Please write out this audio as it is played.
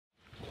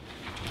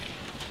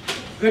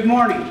Good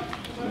morning.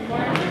 Good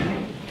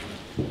morning.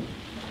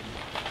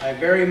 I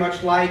very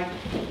much like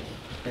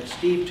that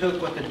Steve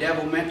took what the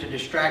devil meant to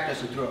distract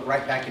us and threw it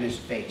right back in his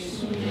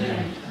face.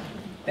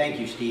 Thank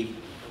you, Steve.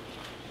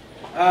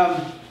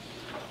 I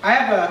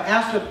have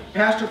asked the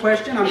pastor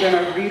question. I'm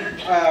going to read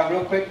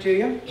real quick to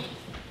you.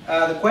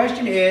 The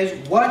question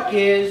is, what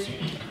is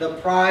the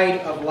pride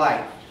of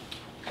life?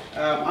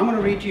 I'm going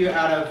to read to you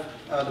out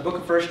of the book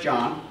of 1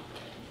 John.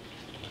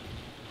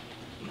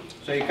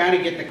 So you kind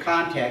of get the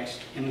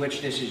context in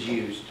which this is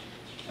used.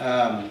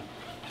 1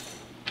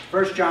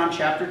 John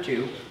chapter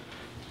 2.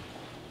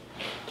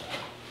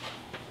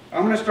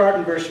 I'm going to start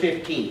in verse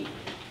 15.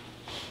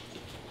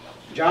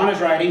 John is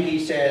writing, he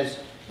says,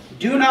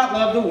 "Do not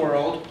love the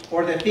world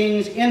or the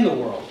things in the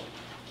world.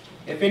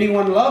 If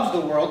anyone loves the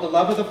world, the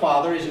love of the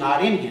Father is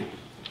not in him.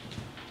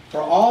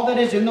 For all that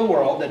is in the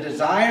world, the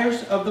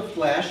desires of the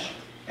flesh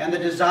and the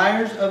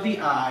desires of the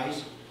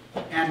eyes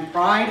and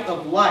pride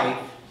of life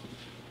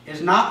is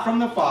not from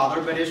the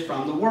Father, but is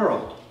from the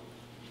world.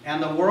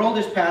 And the world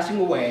is passing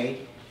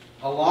away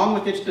along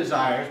with its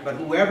desires, but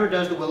whoever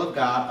does the will of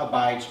God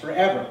abides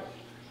forever."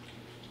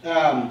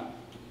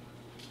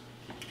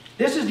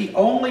 This is the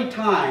only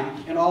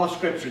time in all of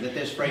Scripture that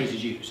this phrase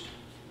is used.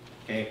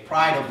 Okay,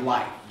 pride of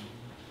life.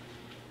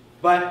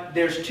 But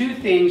there's two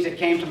things that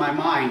came to my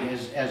mind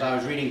as I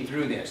was reading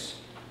through this.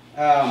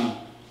 The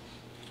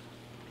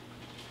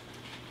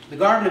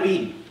Garden of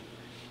Eden.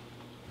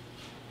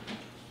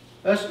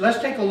 Let's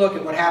take a look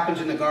at what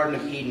happens in the Garden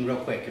of Eden real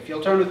quick. If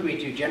you'll turn with me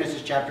to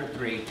Genesis chapter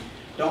 3.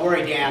 Don't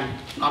worry, Dan.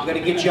 I'm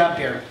going to get you up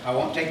here. I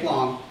won't take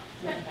long.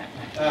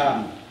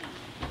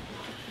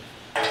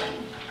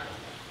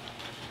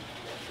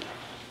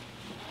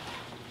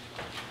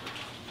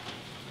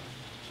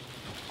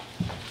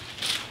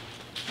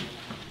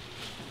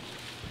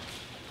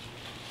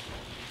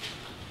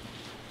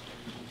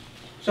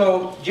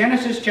 So,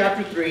 Genesis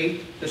chapter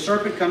 3, the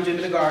serpent comes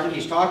into the garden.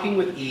 He's talking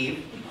with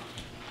Eve,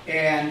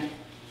 and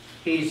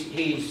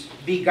he's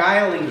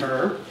beguiling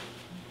her.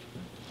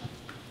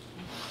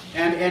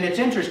 And it's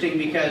interesting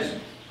because,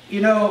 you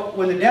know,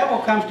 when the devil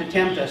comes to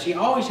tempt us, he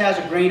always has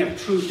a grain of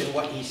truth in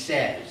what he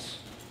says.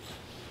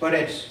 But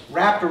it's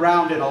wrapped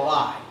around in a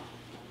lie.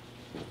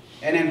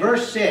 And in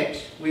verse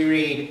 6, we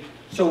read,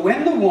 "So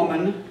when the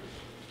woman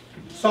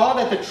saw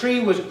that the tree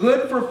was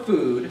good for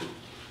food,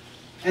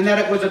 and that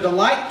it was a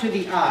delight to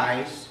the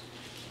eyes,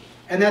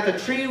 and that the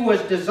tree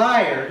was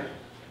desired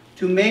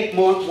to make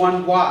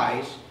one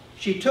wise,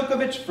 she took of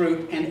its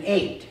fruit and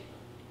ate.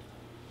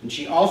 And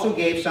she also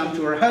gave some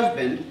to her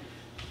husband,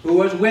 who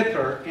was with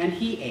her, and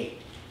he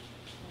ate."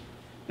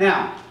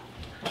 Now,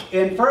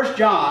 in 1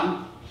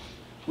 John,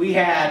 we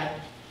had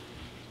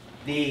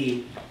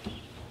the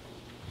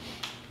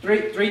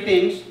three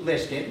things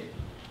listed.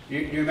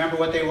 You remember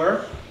what they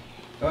were?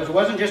 It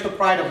wasn't just the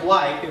pride of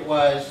life, it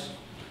was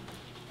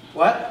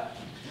what?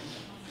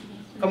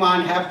 Come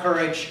on, have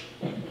courage.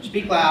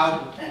 Speak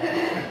loud.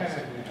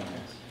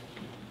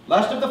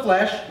 Lust of the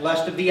flesh,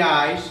 lust of the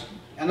eyes,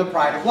 and the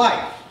pride of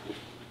life.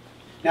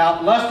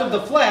 Now, lust of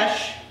the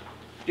flesh,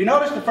 do you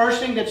notice the first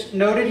thing that's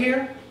noted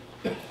here?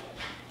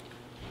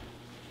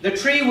 The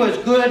tree was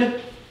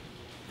good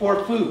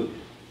for food,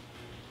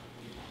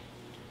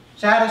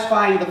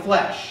 satisfying the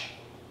flesh,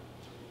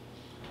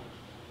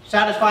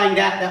 satisfying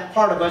that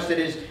part of us that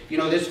is, you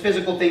know, this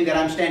physical thing that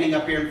I'm standing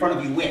up here in front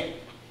of you with,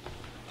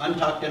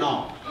 untucked and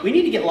all. We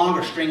need to get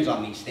longer strings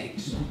on these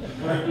things.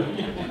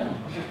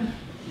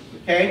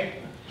 Okay?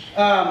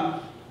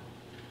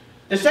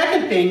 The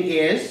second thing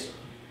is,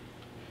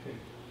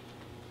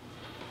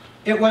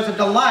 it was a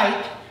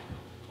delight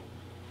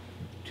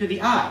to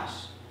the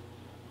eyes.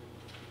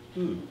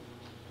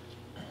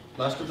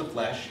 Lust of the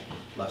flesh,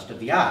 lust of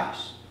the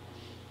eyes.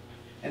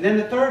 And then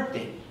the third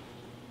thing,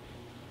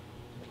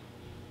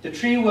 the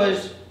tree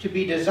was to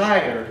be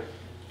desired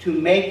to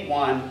make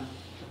one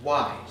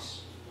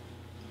wise.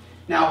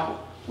 Now,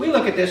 we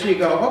look at this and you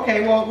go,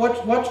 okay, well,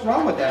 what's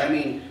wrong with that? I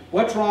mean,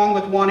 what's wrong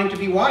with wanting to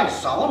be wise?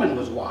 Solomon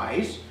was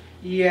wise.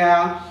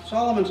 Yeah,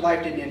 Solomon's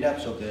life didn't end up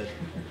so good.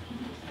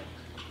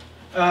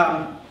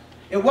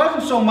 It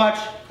wasn't so much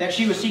that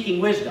she was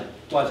seeking wisdom,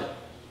 was it?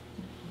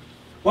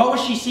 What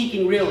was she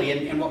seeking really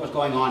in what was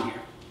going on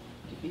here?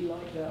 To be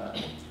like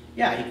God.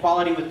 Yeah,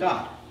 equality with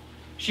God.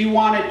 She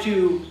wanted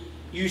to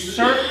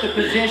usurp the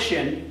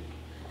position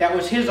that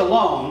was his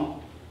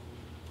alone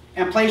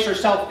and place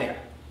herself there.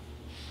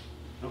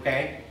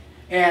 Okay?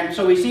 And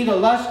so we see the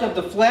lust of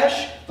the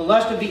flesh, the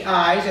lust of the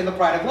eyes, and the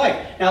pride of life.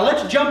 Now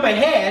let's jump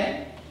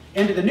ahead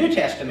into the New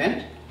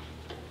Testament.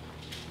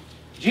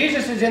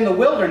 Jesus is in the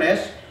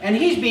wilderness, and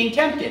he's being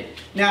tempted.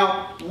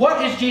 Now,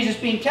 what is Jesus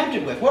being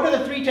tempted with? What are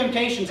the three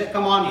temptations that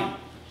come on him?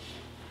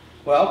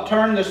 Well,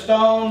 turn the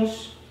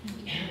stones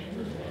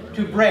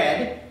to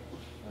bread.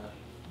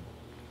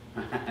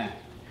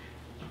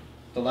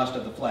 The lust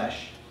of the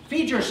flesh.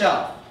 Feed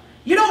yourself.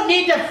 You don't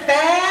need to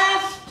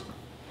fast.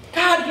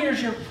 God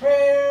hears your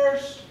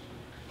prayers.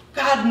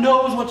 God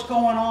knows what's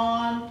going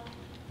on.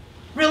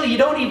 Really, you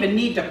don't even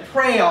need to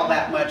pray all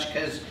that much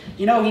because,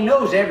 you know, he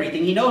knows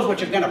everything. He knows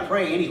what you're going to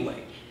pray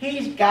anyway.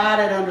 He's got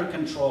it under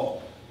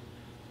control.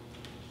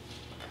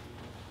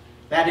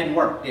 That didn't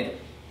work, did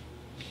it?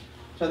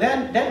 So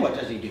then what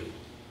does he do?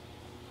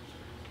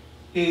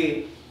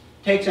 He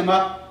takes him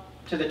up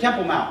to the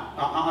Temple Mount,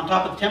 on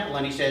top of the temple,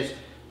 and he says,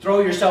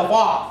 throw yourself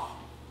off.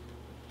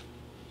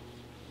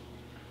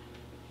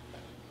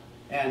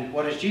 And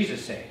what does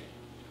Jesus say?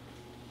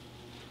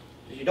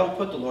 You don't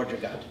put the Lord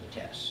your God to the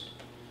test.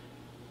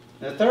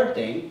 And the third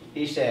thing,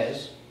 he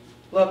says,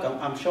 look,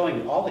 I'm showing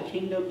you all the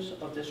kingdoms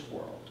of this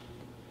world.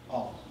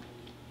 All of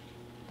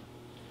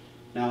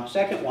them. Now,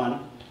 second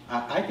one,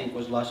 I think,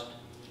 was lust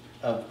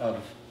the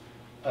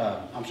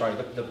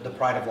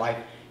pride of life.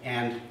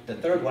 And the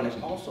third one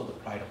is also the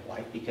pride of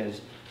life,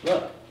 because,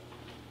 look,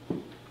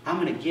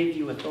 I'm going to give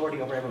you authority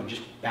over everyone.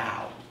 Just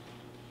bow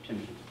to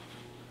me.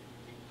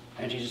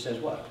 And Jesus says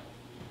what?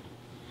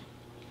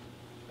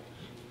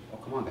 Oh,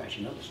 come on, guys.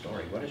 You know the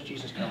story. What does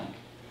Jesus tell them?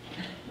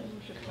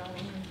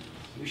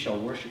 You shall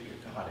worship your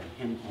God and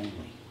Him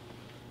only.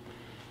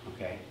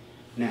 Okay?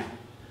 Now,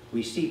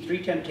 we see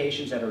three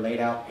temptations that are laid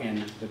out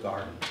in the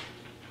garden.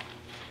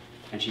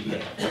 And she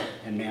failed,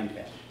 and man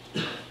failed.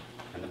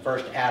 And the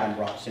first Adam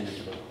brought sin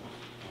into the world.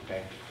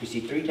 Okay? You see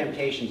three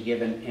temptations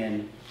given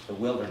in the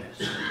wilderness.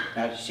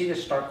 Now, you see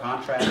this stark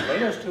contrast? Lay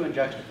those two in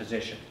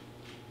juxtaposition.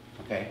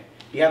 Okay?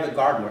 You have the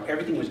garden where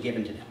everything was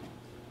given to them.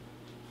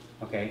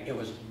 Okay? It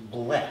was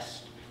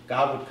blessed.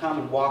 God would come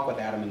and walk with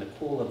Adam in the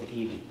cool of the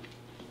evening.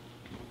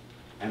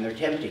 And they're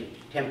tempting,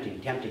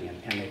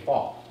 and they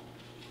fall.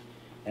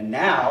 And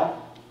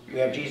now, you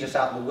have Jesus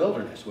out in the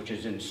wilderness, which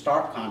is in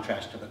stark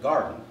contrast to the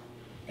garden.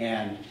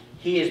 And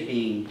he is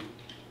being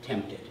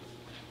tempted.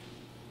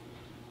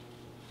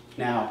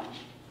 Now,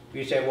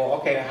 you say, well,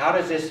 okay, how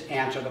does this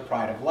answer the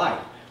pride of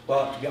life?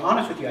 Well, to be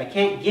honest with you, I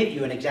can't give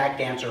you an exact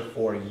answer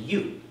for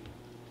you.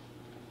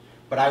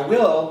 But I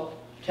will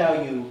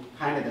tell you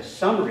kind of the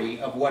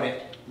summary of what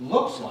it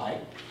looks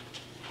like.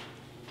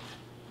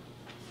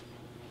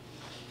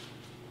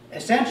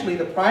 Essentially,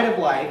 the pride of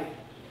life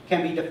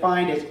can be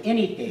defined as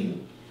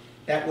anything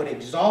that would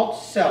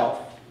exalt self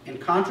in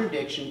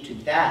contradiction to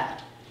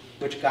that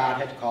which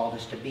God has called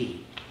us to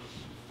be.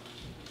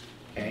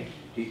 Okay?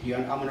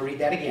 I'm going to read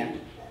that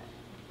again.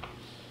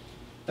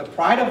 The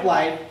pride of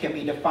life can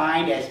be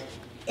defined as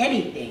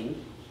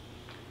anything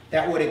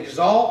that would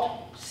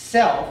exalt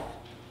self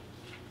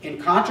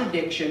in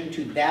contradiction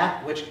to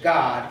that which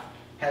God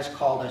has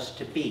called us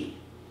to be.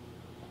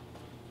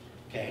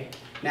 Okay?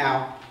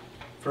 Now,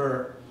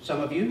 for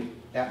some of you,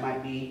 that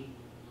might be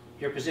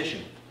your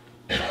position.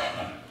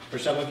 For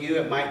some of you,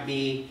 it might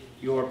be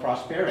your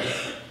prosperity.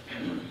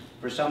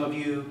 For some of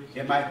you,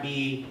 it might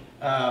be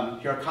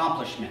your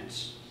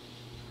accomplishments.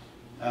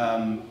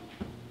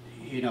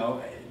 You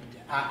know,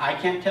 I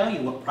can't tell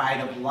you what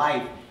pride of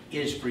life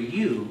is for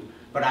you,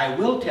 but I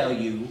will tell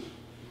you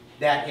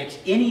that it's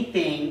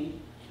anything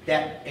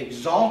that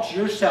exalts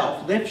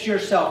yourself, lifts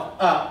yourself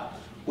up,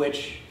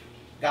 which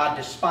God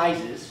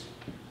despises,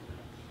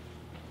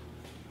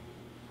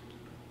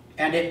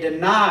 and it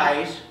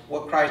denies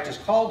what Christ has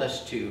called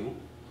us to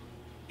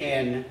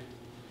in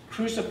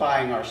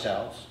crucifying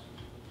ourselves,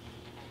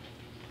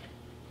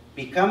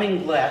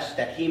 becoming less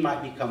that he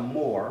might become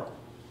more,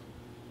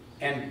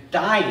 and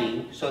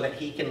dying so that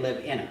he can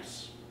live in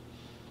us.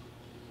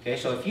 Okay,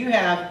 so if you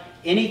have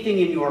anything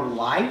in your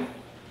life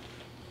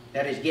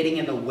that is getting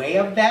in the way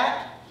of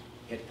that,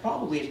 it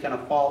probably is going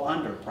to fall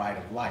under pride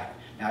of life.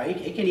 Now,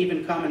 it can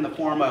even come in the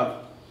form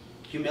of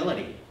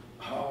humility.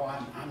 Oh,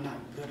 I'm not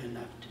good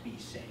enough to be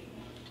saved.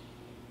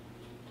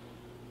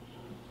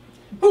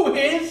 Who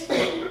is?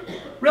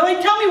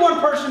 Really? Tell me one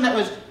person that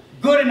was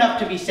good enough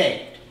to be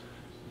saved.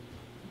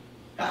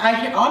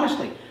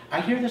 Honestly,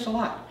 I hear this a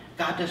lot.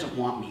 God doesn't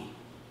want me.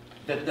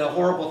 The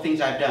horrible things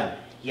I've done.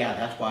 Yeah,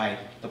 that's why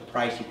the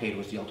price he paid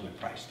was the ultimate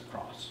price, the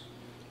cross.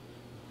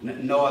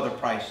 No other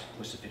price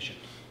was sufficient.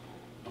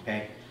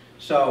 Okay?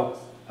 So,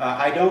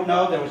 I don't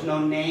know. There was no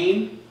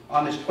name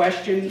on this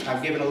question.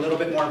 I've given a little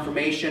bit more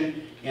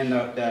information in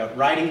the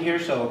writing here,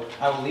 so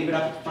I will leave it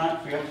up at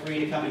front. Feel free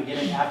to come and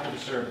get it after the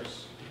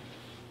service.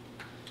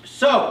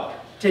 So,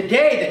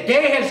 today, the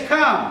day has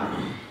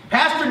come.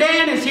 Pastor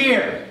Dan is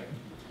here.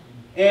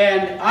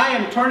 And I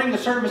am turning the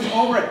service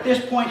over at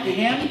this point to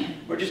him.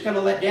 We're just going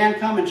to let Dan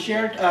come and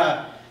share.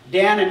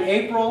 Dan and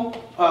April,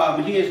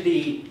 he is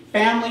the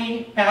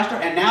family pastor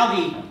and now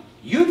the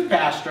youth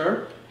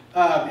pastor.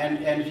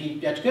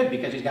 That's good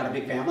because he's got a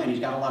big family and he's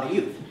got a lot of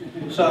youth.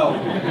 So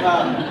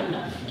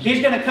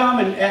he's going to come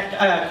and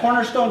at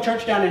Cornerstone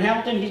Church down in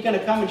Hamilton, he's going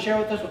to come and share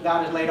with us what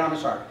God has laid on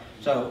his heart.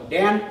 So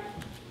Dan,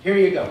 here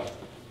you go.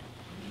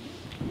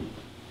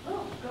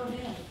 Oh, go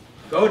Dan.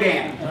 Go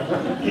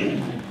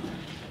Dan.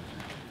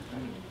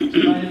 Do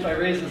you mind if I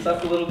raise this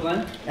up a little,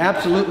 Glenn?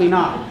 Absolutely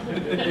not. I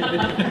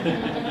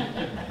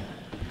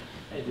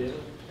do.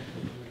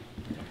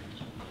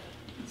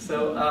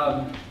 So,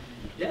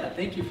 yeah,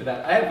 thank you for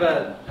that. I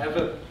have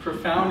a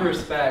profound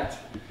respect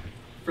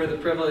for the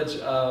privilege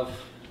of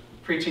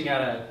preaching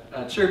at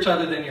a church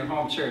other than your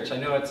home church. I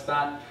know it's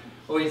not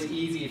always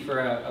easy for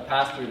a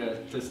pastor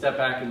to step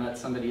back and let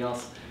somebody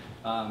else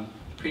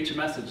preach a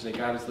message that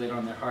God has laid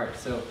on their heart.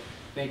 So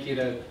thank you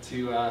to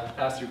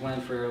Pastor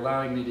Glenn for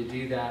allowing me to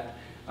do that.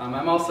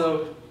 I'm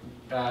also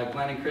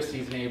Glenn and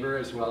Christy's neighbor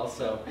as well,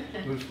 so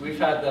we've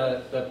had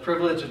the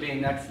privilege of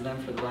being next to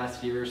them for the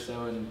last year or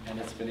so, and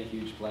it's been a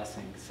huge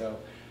blessing. So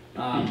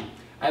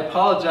I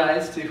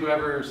apologize to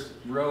whoever's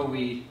row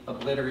we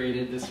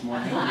obliterated this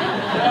morning.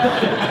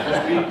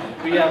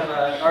 we have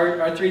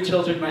our 3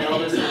 children. My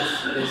eldest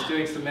is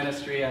doing some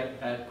ministry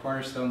at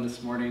Cornerstone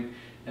this morning,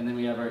 and then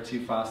we have our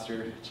 2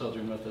 foster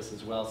children with us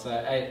as well. So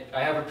I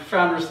have a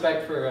profound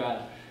respect for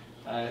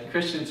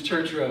Christians'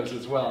 church rows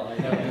as well. I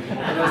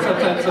know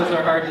sometimes those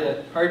are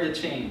hard to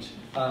change.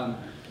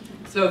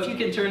 So if you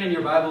can turn in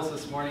your Bibles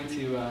this morning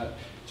to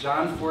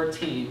John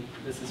 14,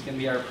 this is going to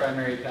be our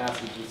primary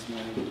passage this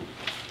morning.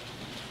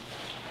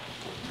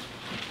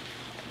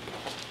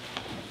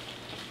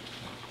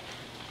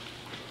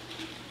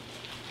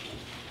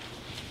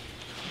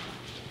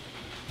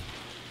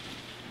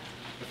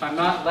 If I'm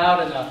not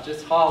loud enough,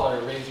 just holler,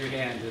 raise your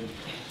hand, and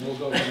we'll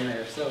go from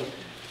there. So,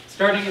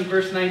 starting in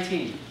verse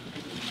 19. It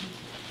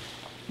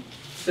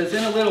says,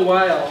 "In a little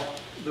while,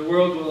 the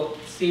world will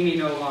see me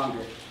no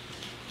longer,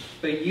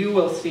 but you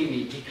will see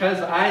me. Because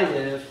I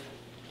live,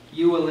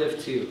 you will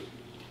live too.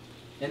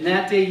 In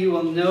that day you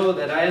will know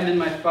that I am in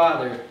my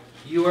Father,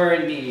 you are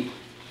in me,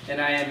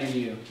 and I am in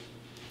you.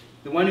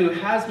 The one who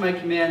has my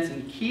commands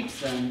and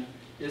keeps them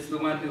is the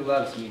one who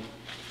loves me.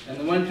 And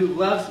the one who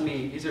loves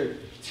me," these are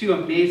 2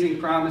 amazing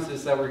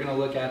promises that we're going to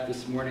look at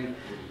this morning.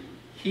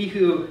 "He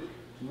who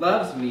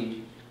loves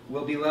me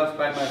will be loved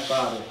by my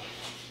Father.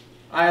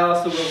 I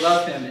also will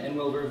love him and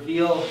will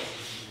reveal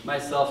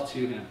myself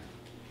to him."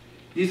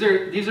 These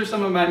are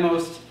some of my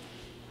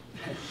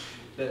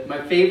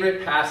my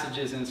favorite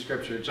passages in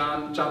Scripture.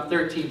 John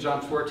 13,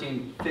 John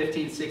 14,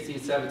 15,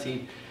 16,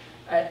 17.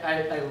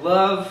 I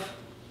love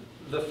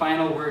the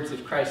final words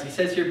of Christ. He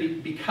says here,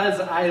 "Because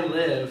I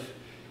live,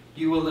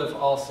 you will live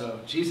also."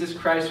 Jesus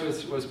Christ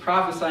was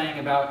prophesying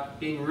about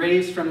being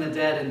raised from the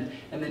dead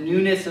and the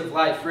newness of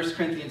life. 1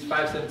 Corinthians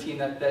 5:17,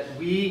 that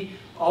we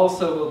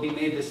also will be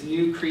made this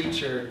new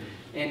creature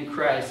in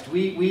Christ.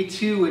 We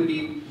too would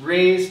be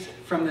raised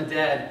from the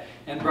dead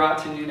and brought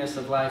to newness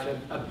of life.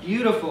 A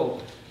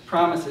beautiful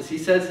promises. He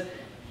says,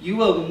 "You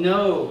will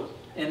know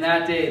in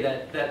that day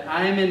that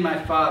I am in my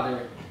Father,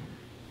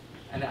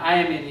 and I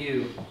am in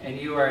you, and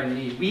you are in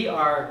me." We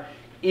are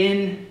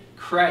in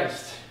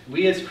Christ.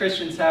 We as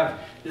Christians have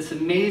this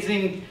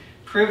amazing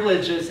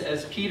privilege,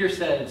 as Peter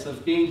says,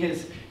 of being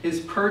his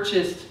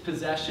purchased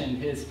possession,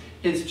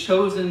 his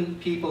chosen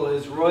people,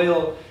 his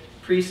royal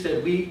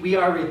priesthood. We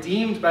are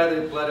redeemed by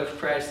the blood of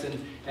Christ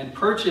and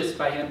purchased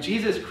by him.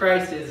 Jesus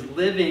Christ is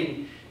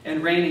living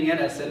and reigning in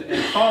us. And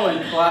Paul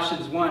in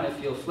Colossians 1, if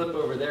you'll flip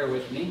over there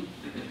with me.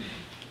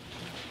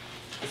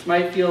 This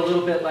might feel a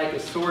little bit like a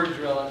sword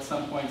drill at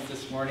some points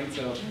this morning,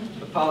 so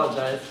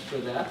apologize for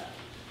that.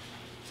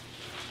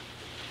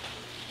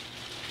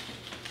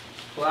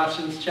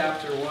 Colossians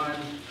chapter 1.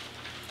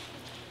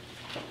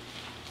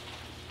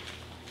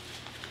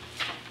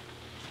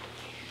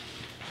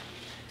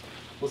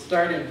 We'll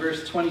start in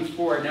verse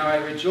 24. "Now I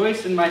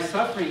rejoice in my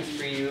sufferings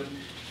for you,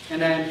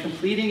 and I am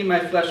completing in my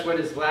flesh what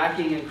is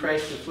lacking in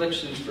Christ's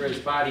afflictions for his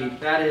body,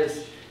 that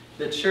is,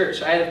 the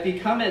church. I have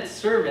become its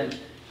servant,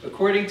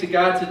 according to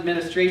God's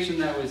administration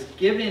that was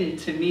given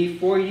to me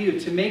for you,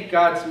 to make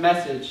God's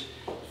message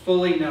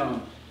fully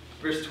known."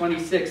 Verse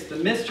 26, "The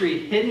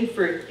mystery hidden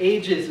for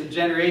ages and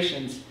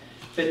generations,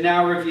 but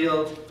now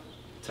revealed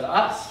to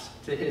us,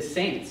 to his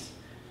saints.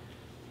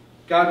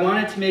 God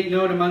wanted to make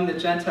known among the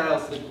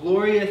Gentiles the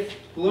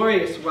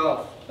glorious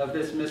wealth of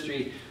this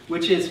mystery,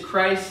 which is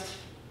Christ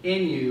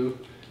in you,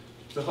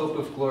 the hope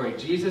of glory."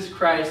 Jesus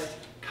Christ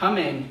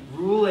coming,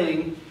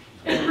 ruling,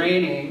 and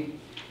reigning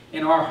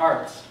in our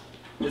hearts.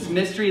 This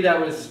mystery that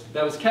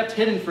was kept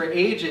hidden for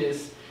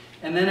ages.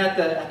 And then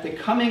at the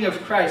coming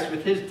of Christ,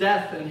 with his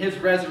death and his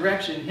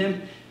resurrection,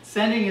 him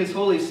sending his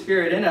Holy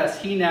Spirit in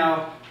us, he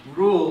now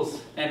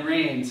rules and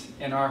reigns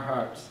in our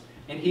hearts.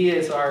 And he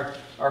is our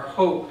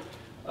hope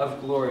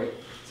of glory.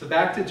 So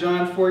back to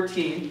John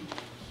 14.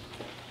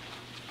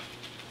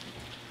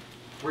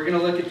 We're going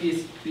to look at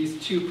these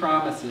 2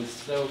 promises.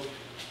 So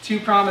 2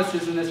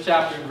 promises in this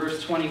chapter in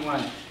verse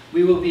 21.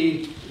 We will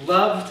be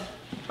loved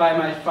by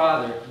my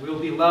Father. We will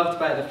be loved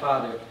by the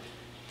Father.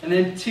 And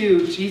then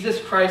 2,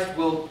 Jesus Christ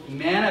will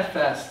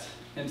manifest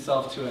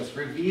himself to us,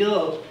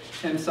 reveal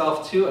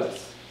himself to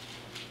us.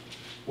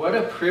 What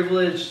a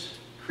privileged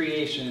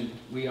creation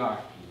we are.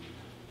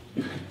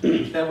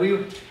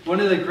 One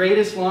of the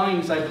greatest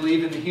longings, I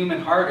believe, in the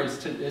human heart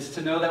is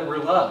to know that we're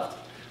loved.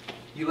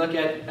 You look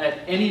at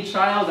any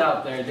child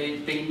out there, they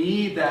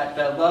need that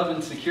love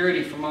and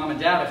security from mom and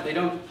dad.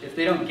 If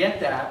they don't get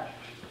that,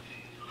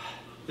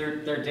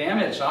 they're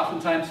damaged,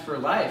 oftentimes for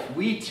life.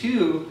 We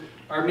too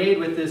are made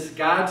with this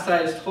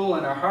God-sized hole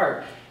in our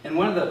heart. And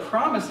one of the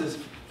promises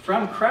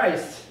from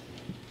Christ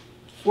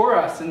for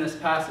us in this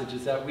passage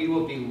is that we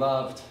will be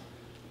loved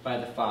by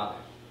the Father.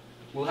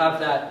 We'll have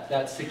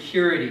that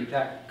security,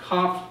 that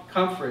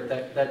comfort,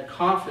 that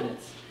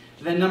confidence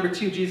And then number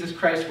 2, Jesus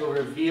Christ will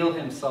reveal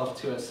himself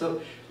to us.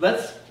 So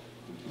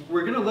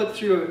we're going to look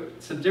through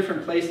some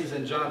different places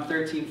in John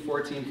 13,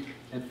 14,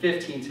 and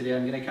 15 today.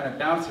 I'm going to kind of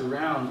bounce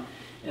around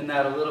in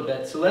that a little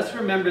bit. So let's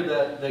remember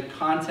the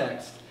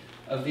context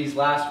of these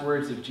last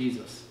words of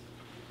Jesus.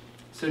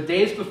 So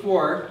days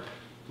before,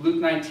 Luke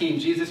 19,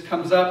 Jesus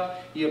comes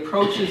up, he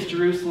approaches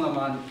Jerusalem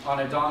on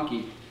a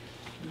donkey.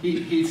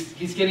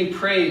 He's getting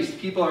praised.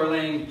 People are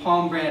laying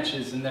palm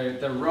branches and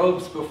their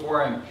robes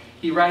before him.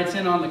 He rides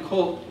in on the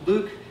colt.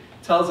 Luke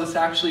tells us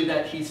actually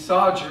that he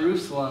saw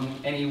Jerusalem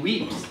and he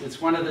weeps.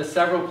 It's one of the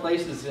several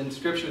places in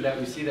Scripture that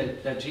we see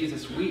that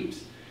Jesus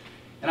weeps.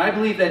 And I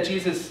believe that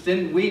Jesus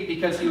didn't weep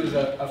because he was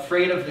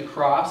afraid of the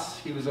cross.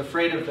 He was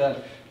afraid of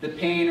the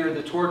pain or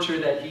the torture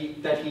that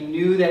he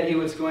knew that he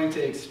was going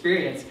to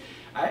experience.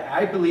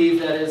 I believe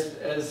that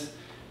as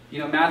you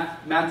know,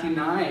 Matthew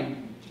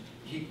 9,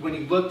 when he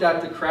looked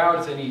at the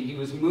crowds and he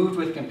was moved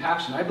with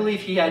compassion, I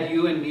believe he had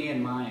you and me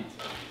in mind.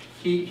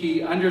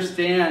 He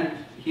understood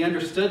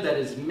that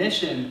his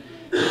mission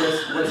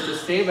was to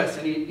save us,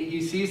 and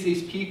he sees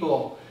these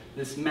people,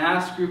 this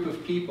mass group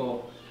of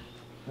people,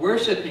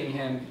 worshiping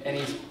him, and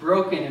he's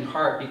broken in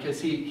heart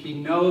because he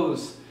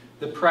knows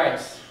the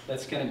price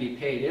that's going to be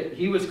paid.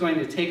 He was going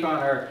to take on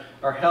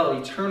our hell,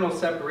 eternal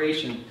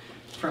separation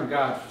from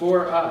God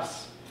for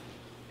us.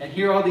 And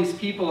here all these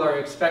people are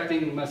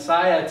expecting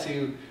Messiah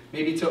to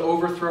maybe to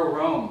overthrow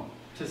Rome,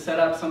 to set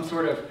up some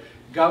sort of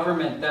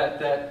government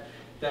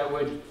that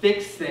would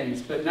fix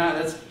things. But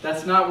no,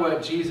 that's not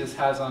what Jesus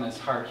has on his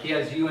heart. He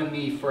has you and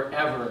me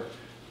forever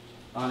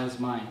on his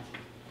mind.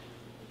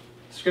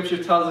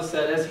 Scripture tells us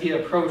that as he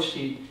approached,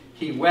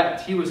 he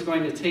wept. He was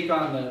going to take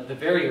on the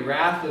very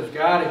wrath of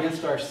God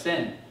against our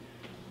sin.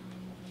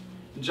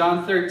 In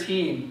John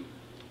 13,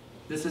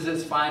 this is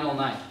his final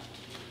night.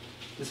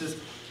 This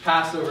is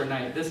Passover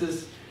night. This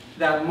is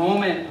that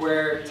moment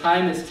where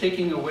time is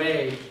ticking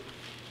away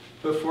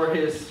before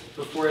his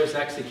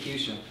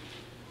execution.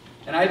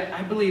 And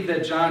I believe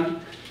that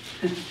John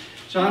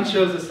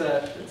shows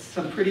us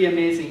some pretty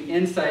amazing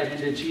insight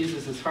into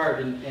Jesus' heart.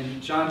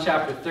 In John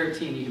chapter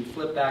 13, you can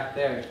flip back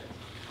there.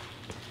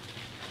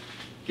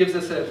 Gives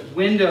us a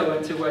window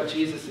into what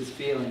Jesus is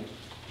feeling.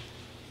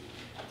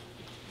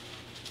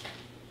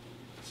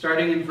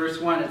 Starting in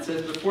verse 1, it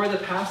says, "Before the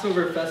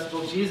Passover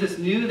festival, Jesus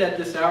knew that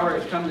this hour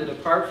had come to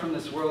depart from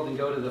this world and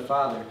go to the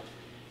Father.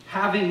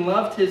 Having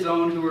loved his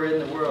own who were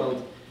in the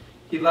world,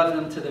 he loved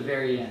them to the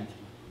very end.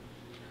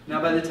 Now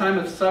by the time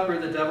of supper,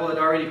 the devil had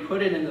already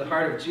put it into the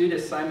heart of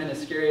Judas, Simon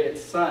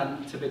Iscariot's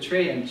son, to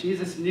betray him.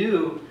 Jesus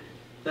knew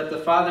that the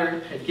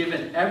Father had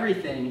given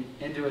everything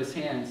into his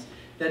hands,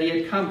 that he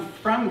had come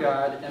from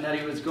God, and that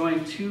he was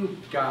going to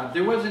God."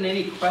 There wasn't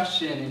any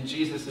question in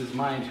Jesus'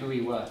 mind who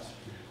he was,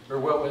 or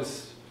what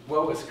was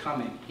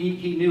coming.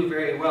 He knew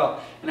very well.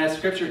 And as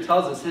Scripture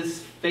tells us, his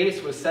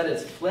face was set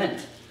as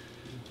flint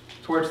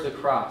towards the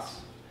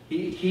cross.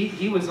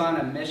 He was on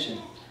a mission.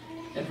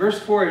 And verse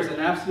 4 is an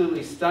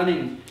absolutely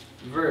stunning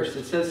verse.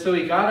 It says, "So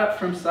he got up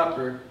from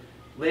supper,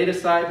 laid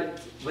aside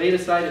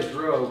his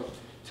robe,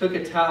 took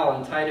a towel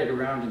and tied it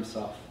around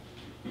himself."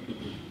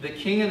 The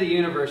King of the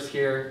universe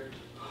here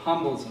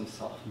humbles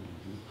himself.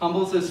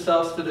 Humbles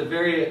himself to the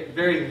very,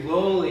 very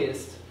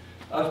lowliest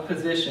of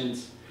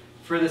positions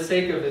for the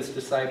sake of his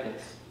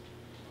disciples.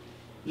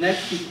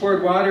 Next, he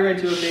poured water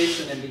into a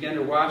basin and began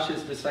to wash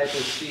his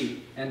disciples'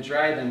 feet and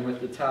dry them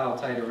with the towel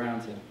tied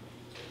around him.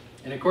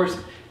 And of course,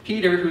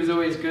 Peter, who's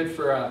always good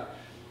for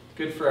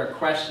a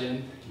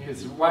question,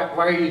 is, why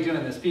are you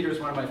doing this? Peter's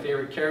one of my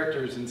favorite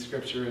characters in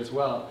Scripture as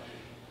well.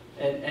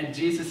 And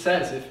Jesus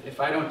says, if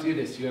I don't do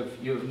this, you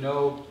have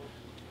no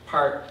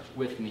part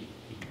with me.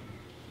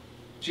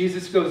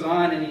 Jesus goes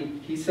on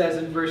and he says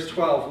in verse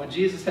 12, "When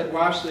Jesus had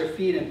washed their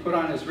feet and put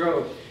on his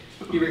robe,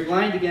 he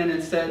reclined again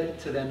and said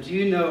to them, 'Do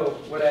you know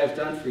what I have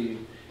done for you?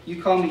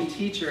 You call me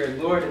teacher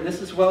and Lord, and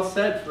this is well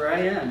said, for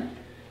I am.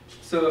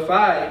 So if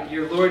I,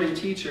 your Lord and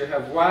teacher,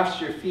 have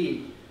washed your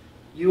feet,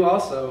 you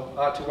also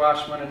ought to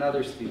wash one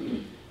another's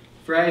feet.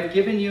 For I have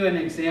given you an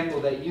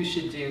example that you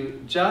should do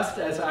just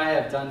as I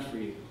have done for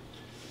you.'"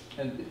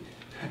 And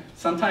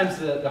sometimes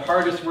the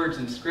hardest words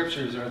in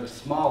Scriptures are the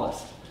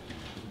smallest,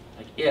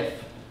 like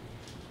if,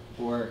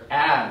 or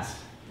as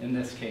in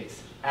this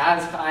case.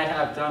 As I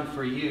have done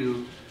for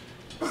you,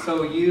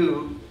 so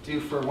you do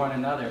for one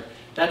another.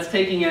 That's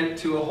taking it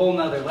to a whole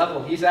nother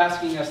level. He's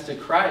asking us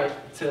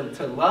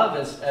to love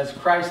as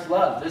Christ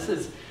loved. This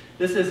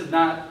is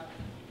not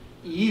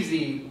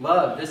easy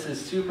love. This is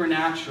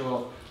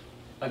supernatural,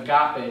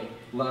 agape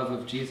love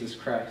of Jesus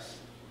Christ.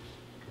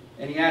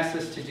 And he asks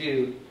us to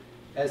do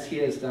as he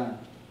has done.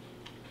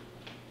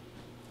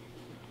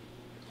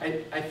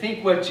 I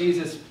think what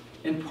Jesus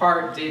in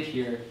part did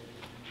here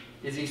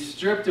is he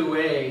stripped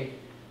away,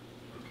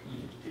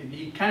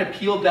 he kind of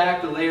peeled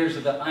back the layers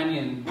of the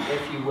onion,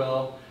 if you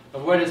will,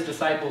 of what his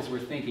disciples were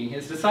thinking.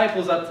 His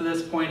disciples up to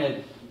this point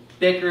had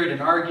bickered and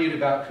argued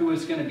about who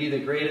was going to be the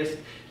greatest.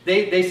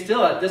 They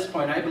still, at this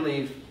point, I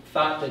believe,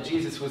 thought that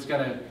Jesus was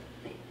going to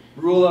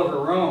rule over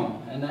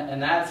Rome.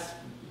 And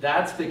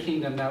that's the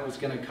kingdom that was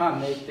going to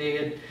come. They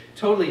had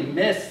totally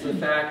missed the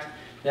fact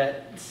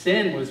that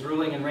sin was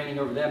ruling and reigning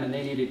over them, and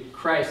they needed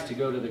Christ to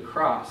go to the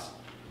cross.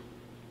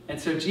 And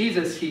so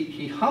Jesus,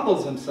 he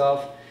humbles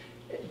himself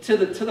to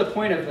the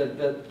point of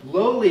the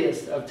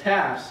lowliest of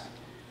tasks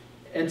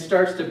and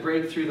starts to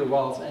break through the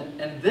walls.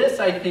 And this,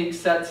 I think,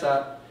 sets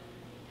up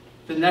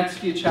the next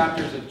few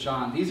chapters of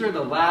John. These are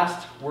the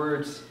last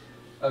words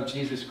of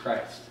Jesus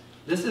Christ.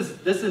 This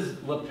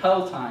is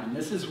lapel time.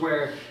 This is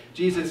where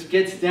Jesus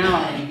gets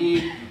down and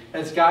he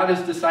has got his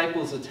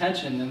disciples'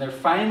 attention, and they're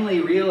finally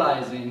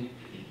realizing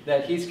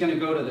that he's going to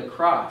go to the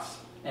cross.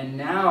 And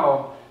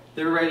now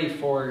they're ready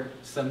for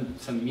some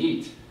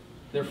meat.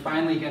 They're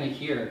finally going to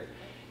hear.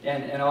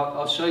 And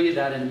I'll show you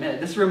that in a minute.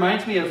 This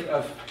reminds me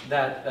of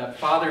that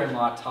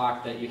father-in-law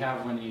talk that you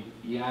have when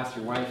you ask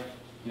your wife,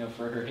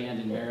 for her hand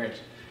in marriage.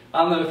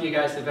 I don't know if you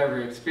guys have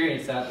ever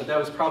experienced that, but that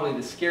was probably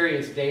the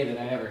scariest day that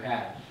I ever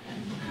had.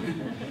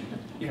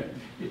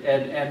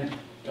 And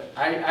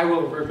I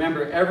will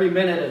remember every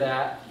minute of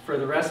that for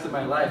the rest of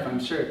my life, I'm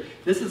sure.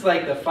 This is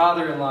like the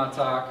father-in-law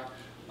talk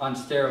on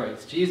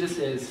steroids. Jesus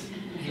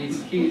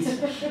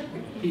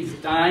he's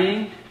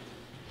dying.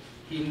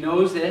 He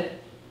knows it.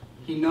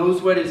 He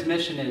knows what his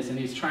mission is, and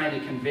he's trying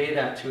to convey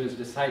that to his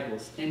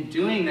disciples. In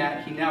doing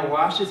that, he now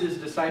washes his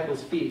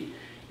disciples' feet,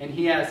 and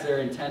he has their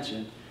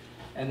intention.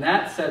 And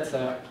that sets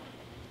up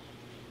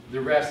the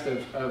rest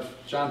of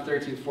John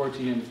 13,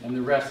 14, and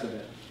the rest of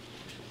it.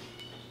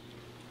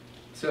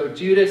 So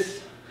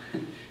Judas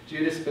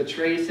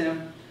betrays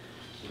him.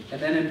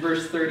 And then in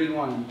verse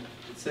 31,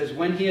 it says,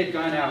 when he had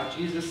gone out,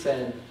 Jesus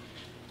said,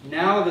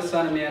 now the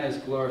Son of Man is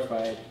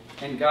glorified,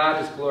 and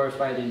God is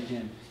glorified in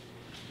him.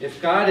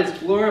 If God is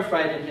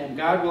glorified in him,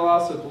 God will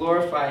also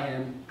glorify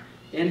him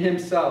in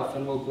himself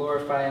and will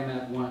glorify him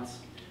at once.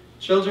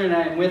 Children,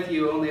 I am with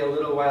you only a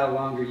little while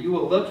longer. You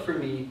will look for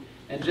me,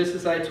 and just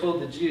as I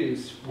told the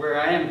Jews, where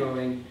I am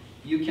going,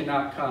 you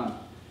cannot come.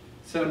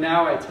 So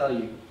now I tell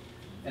you.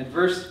 And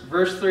verse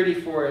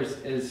 34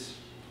 is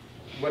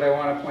what I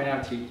want to point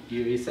out to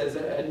you. He says,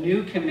 a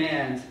new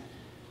command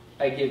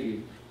I give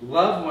you.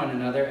 Love one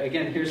another.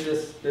 Again, here's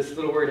this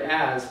little word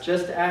as.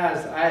 Just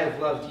as I have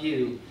loved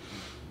you,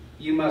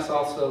 you must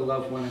also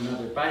love one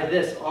another. By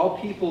this, all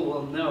people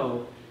will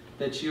know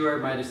that you are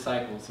my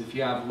disciples, if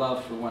you have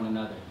love for one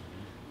another.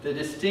 The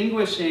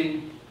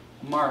distinguishing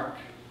mark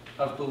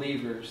of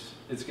believers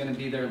is going to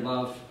be their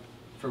love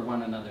for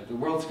one another. The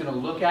world's going to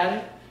look at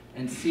it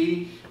and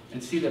see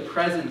the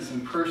presence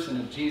and person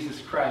of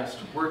Jesus Christ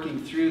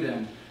working through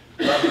them,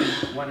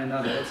 loving one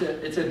another.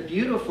 It's a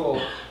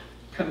beautiful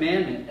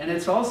commandment. And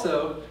it's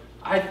also,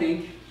 I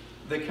think,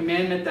 the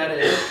commandment that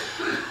is,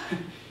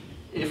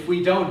 if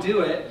we don't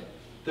do it,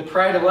 the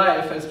pride of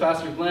life, as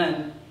Pastor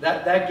Glenn,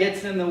 that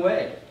gets in the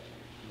way.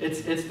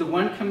 It's the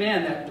one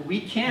command that we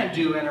can't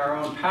do in our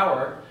own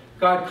power.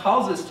 God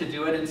calls us to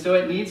do it, and so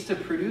it needs to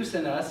produce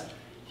in us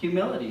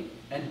humility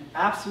and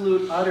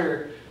absolute,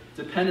 utter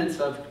dependence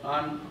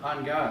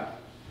on God.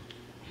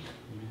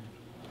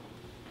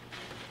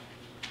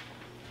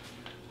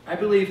 I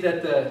believe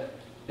that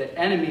the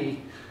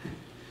enemy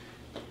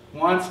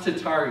wants to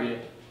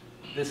target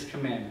this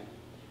commandment.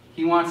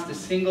 He wants to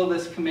single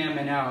this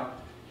commandment out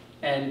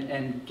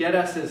and get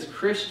us as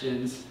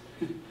Christians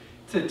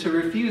to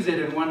refuse it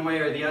in one way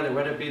or the other,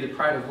 whether it be the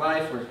pride of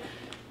life or,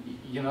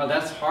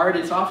 that's hard.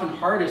 It's often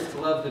hardest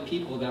to love the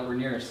people that were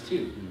nearest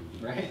to,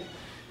 right?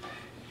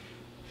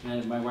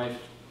 And my wife,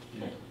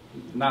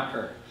 not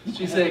her.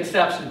 She's the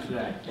exception to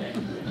that.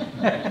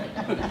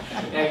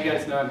 Yeah, you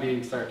guys know I'm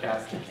being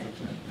sarcastic.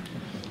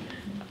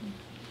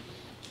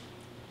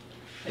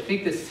 I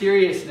think the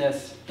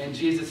seriousness in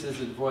Jesus'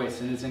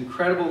 voice and his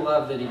incredible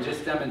love that he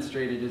just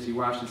demonstrated as he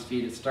washed his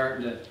feet is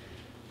starting to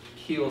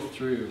heal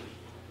through.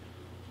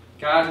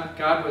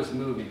 God was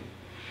moving.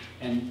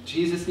 And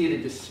Jesus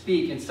needed to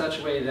speak in such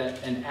a way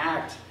and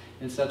act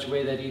in such a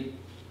way that he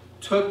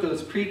took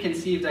those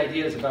preconceived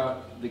ideas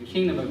about the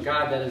kingdom of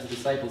God that his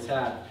disciples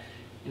had,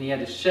 and he had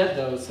to shed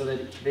those so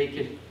that they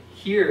could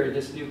hear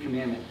this new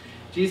commandment.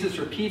 Jesus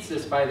repeats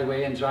this, by the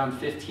way, in John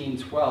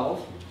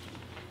 15:12.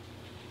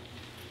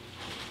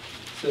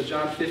 So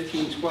John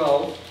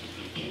 15:12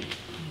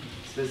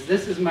 says,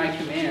 this is my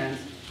command,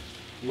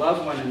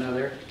 love one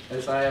another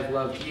as I have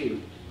loved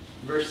you.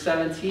 Verse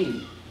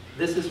 17,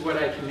 this is what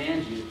I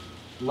command you,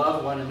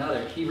 love one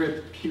another. He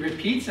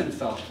repeats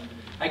himself.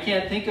 I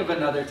can't think of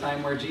another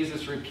time where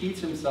Jesus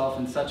repeats himself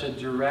in such a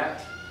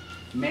direct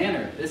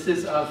manner. This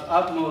is of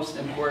utmost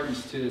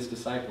importance to his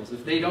disciples.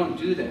 If they don't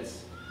do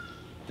this,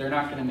 they're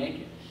not going to make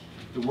it.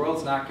 The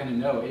world's not going to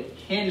know. It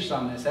hinged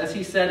on this. As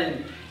he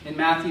said in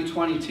Matthew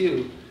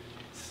 22,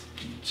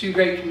 two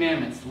great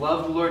commandments.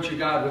 Love the Lord your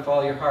God with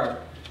all your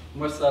heart.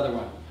 And what's the other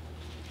one?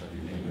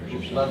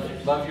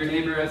 Love your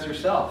neighbor as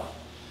yourself.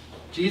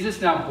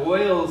 Jesus now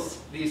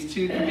boils these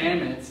two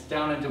commandments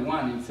down into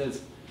one. He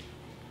says,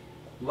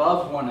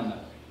 love one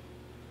another.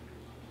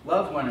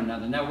 Love one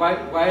another. Now,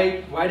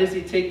 why does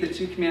he take the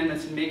two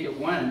commandments and make it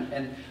one?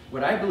 And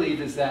what I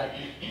believe is that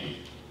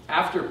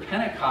after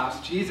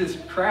Pentecost, Jesus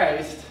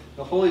Christ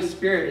The Holy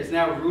Spirit is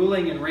now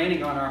ruling and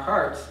reigning on our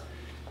hearts.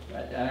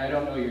 And I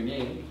don't know your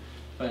name,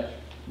 but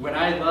when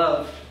I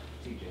love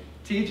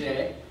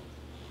TJ,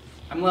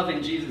 I'm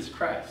loving Jesus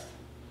Christ.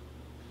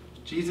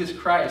 Jesus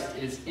Christ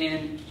is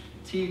in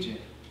TJ.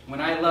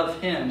 When I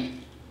love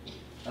him,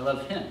 I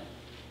love him.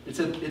 It's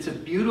a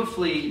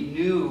beautifully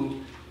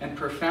new and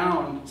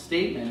profound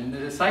statement. And the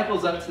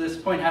disciples up to this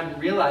point hadn't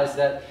realized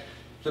that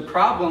the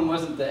problem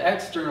wasn't the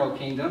external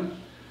kingdom.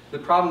 The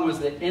problem was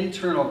the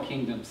internal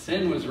kingdom.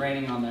 Sin was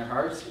reigning on their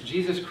hearts.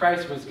 Jesus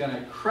Christ was going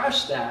to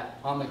crush that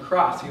on the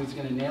cross. He was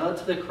going to nail it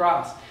to the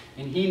cross.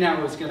 And he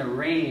now was going to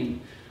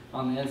reign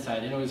on the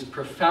inside. And it was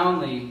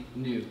profoundly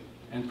new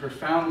and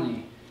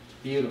profoundly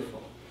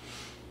beautiful.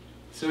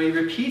 So he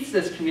repeats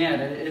this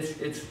command.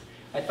 And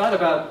I thought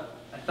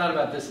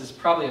about this as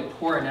probably a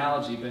poor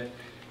analogy, but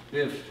we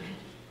have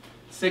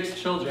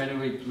 6 children, and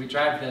we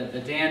drive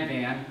the Dan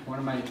van. One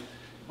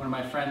of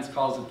my friends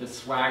calls it the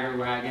swagger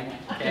wagon.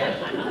 Okay,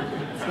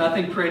 it's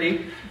nothing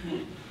pretty,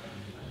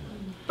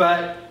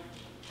 but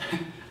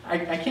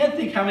I can't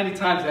think how many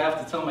times I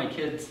have to tell my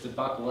kids to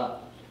buckle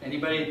up.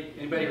 Anybody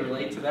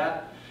relate to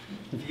that?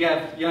 If you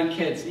have young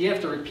kids, you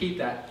have to repeat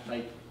that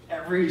like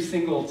every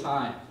single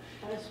time.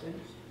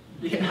 Husbands.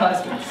 Yeah,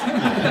 husbands.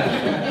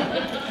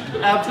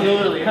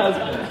 Absolutely,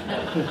 husbands.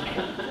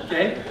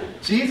 Okay?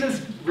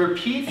 Jesus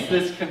repeats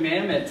this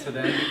commandment to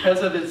them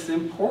because of its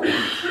importance.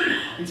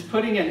 He's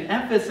putting an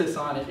emphasis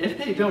on it. If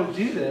they don't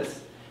do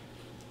this,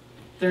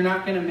 they're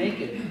not going to make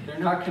it. They're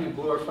not going to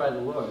glorify the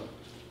Lord.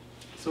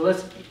 So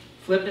let's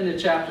flip into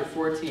chapter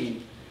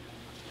 14.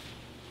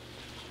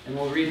 And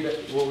we'll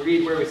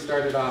read where we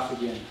started off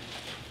again.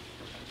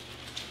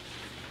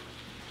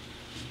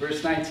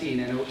 Verse 19,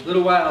 "In a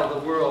little while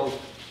the world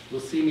will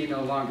see me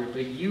no longer,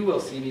 but you will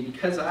see me.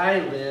 Because I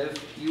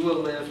live, you will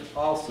live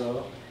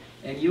also.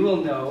 And you will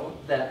know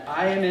that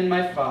I am in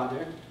my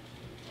Father,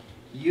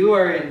 you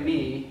are in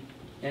me,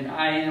 and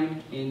I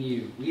am in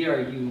you." We are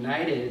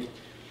united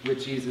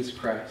with Jesus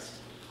Christ.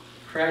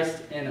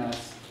 Christ in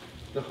us,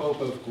 the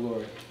hope of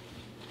glory.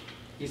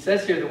 He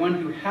says here, the one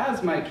who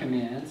has my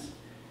commands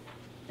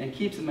and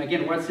keeps them.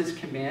 Again, what's his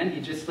command? He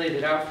just laid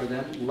it out for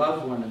them.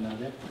 Love one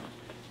another.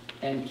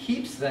 And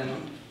keeps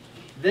them.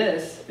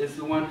 This is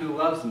the one who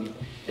loves me.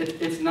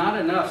 It's not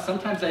enough.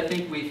 Sometimes I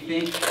think we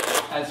think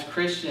as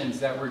Christians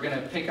that we're going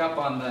to pick up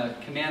on the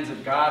commands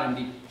of God and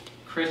be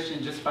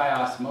Christian just by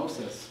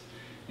osmosis.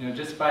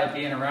 Just by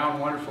being around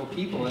wonderful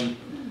people. And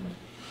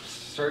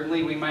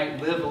certainly we might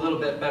live a little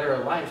bit better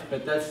a life,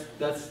 but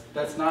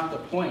that's not the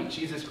point.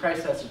 Jesus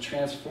Christ has to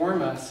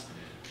transform us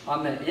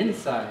on the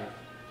inside.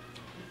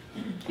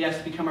 He has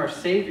to become our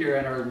Savior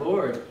and our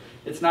Lord.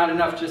 It's not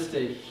enough just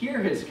to hear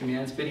his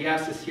commands, but he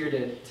asks us here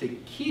to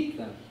keep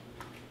them.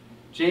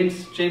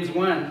 James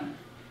 1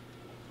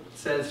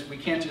 says we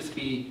can't just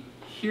be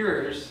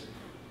hearers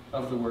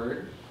of the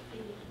word.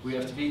 We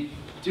have to be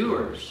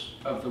doers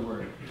of the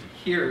word.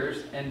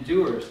 Hearers and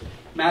doers.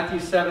 Matthew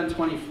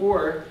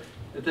 7:24,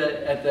 at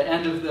the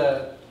end of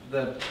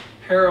the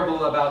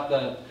parable about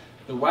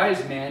the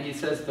wise man, he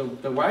says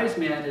the wise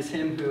man is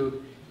him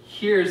who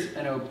hears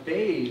and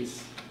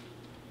obeys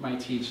my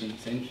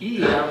teachings. And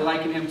I would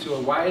liken him to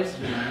a wise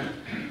man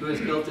who has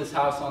built his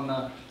house on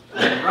the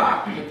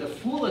rock. But the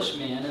foolish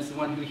man is the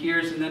one who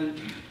hears and then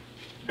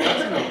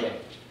doesn't obey.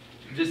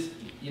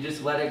 You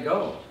just let it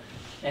go.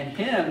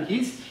 And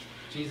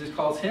Jesus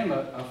calls him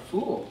a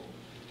fool.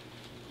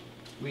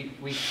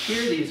 We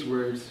hear these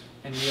words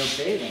and we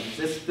obey them.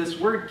 This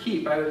word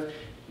keep,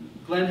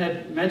 Glenn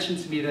had mentioned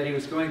to me that he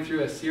was going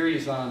through a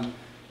series on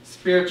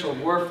spiritual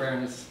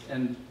warfare,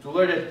 and the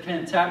Lord had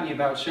kind of tapped me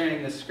about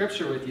sharing this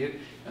scripture with you.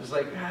 I was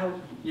like,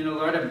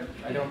 Lord,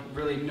 I don't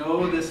really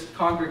know this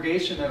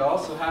congregation at all,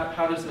 so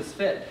how does this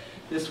fit?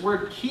 This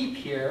word keep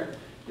here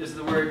is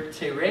the word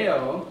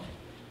tereo,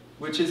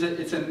 which is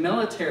it's a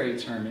military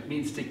term. It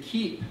means to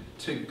keep,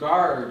 to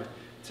guard,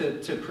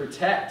 to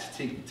protect,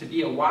 to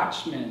be a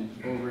watchman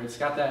over. It's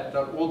got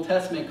the Old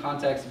Testament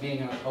context of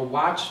being a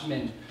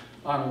watchman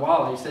on a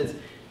wall. He says,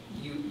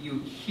 you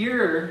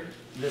hear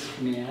this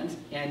command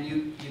and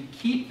you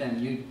keep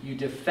them, you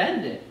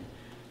defend it.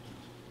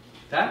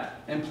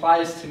 That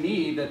implies to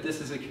me that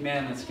this is a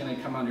command that's going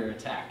to come under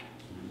attack.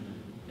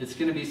 It's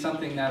going to be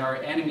something that our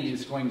enemy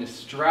is going to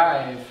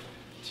strive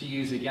to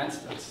use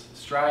against us,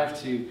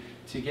 strive to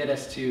get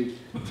us to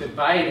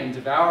bite and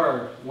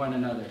devour one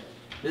another.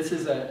 This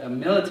is a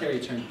military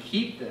term.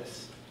 Keep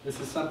this. This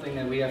is something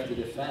that we have to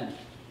defend.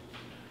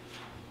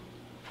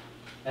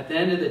 At the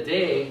end of the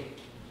day,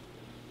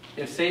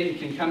 if Satan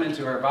can come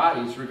into our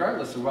bodies,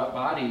 regardless of what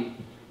body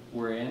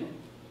we're in,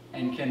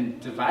 and can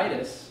divide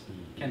us,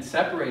 can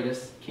separate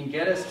us, can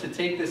get us to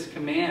take this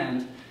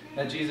command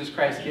that Jesus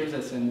Christ gives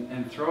us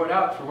and throw it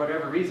out for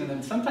whatever reason.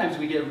 And sometimes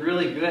we get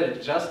really good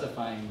at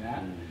justifying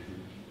that.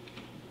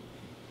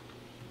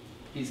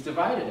 He's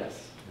divided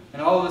us.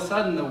 And all of a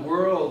sudden the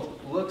world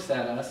looks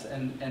at us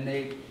and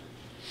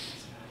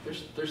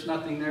there's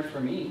nothing there for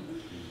me.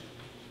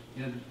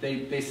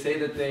 They say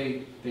that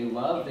they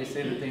love, they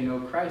say that they know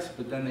Christ,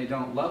 but then they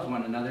don't love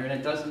one another, and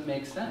it doesn't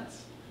make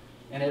sense.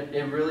 And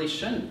it really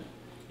shouldn't.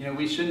 You know,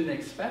 we shouldn't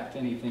expect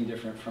anything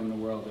different from the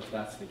world if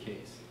that's the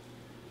case.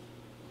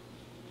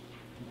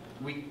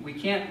 We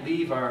can't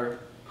leave our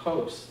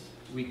post.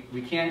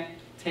 We can't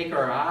take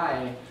our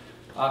eye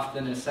off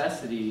the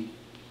necessity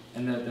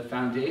and the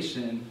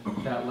foundation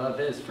that love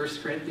is. 1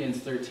 Corinthians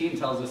 13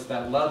 tells us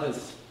that love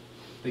is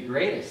the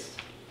greatest.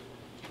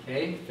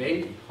 Okay?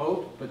 Faith,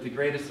 hope, but the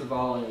greatest of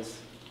all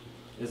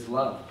is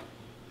love.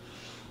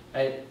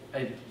 I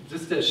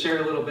just to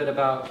share a little bit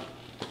about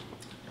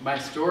my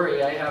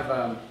story, I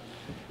have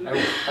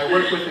I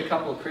work with a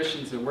couple of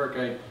Christians at work.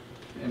 I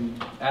am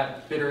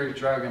at Bitterroot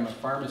Drug. I'm a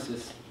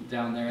pharmacist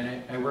down there,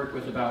 and I work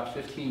with about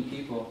 15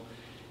 people.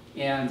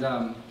 And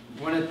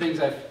one of the things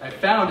I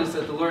found is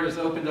that the Lord has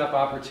opened up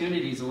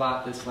opportunities a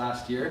lot this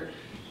last year,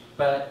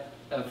 but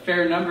a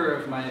fair number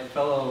of my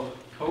fellow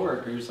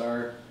coworkers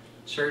are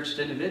churched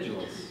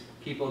individuals,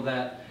 people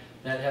that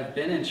have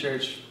been in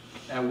church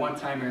at one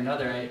time or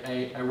another.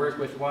 I work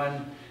with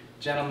one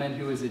gentleman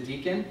who was a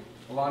deacon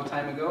a long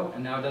time ago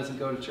and now doesn't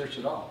go to church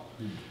at all.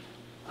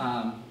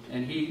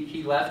 And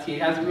he left. He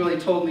hasn't really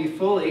told me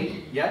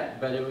fully yet,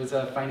 but it was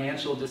a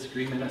financial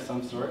disagreement of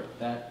some sort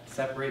that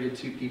separated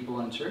two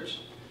people in church,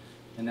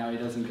 and now he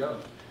doesn't go.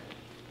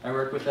 I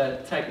work with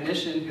a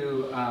technician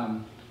who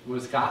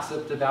was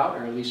gossiped about,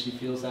 or at least she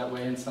feels that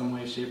way in some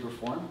way, shape, or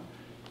form,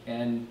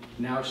 and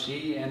now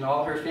she and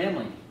all her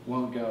family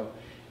won't go.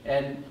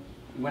 And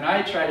when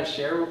I try to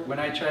share, when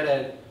I try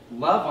to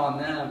love on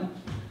them,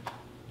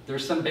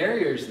 there's some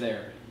barriers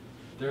there.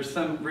 There's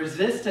some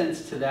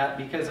resistance to that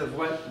because of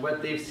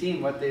what they've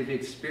seen, what they've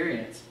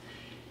experienced.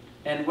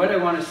 And what I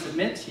want to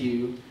submit to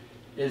you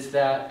is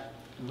that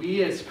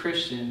we as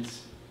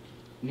Christians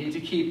need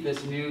to keep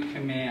this new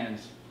command,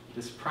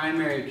 this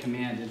primary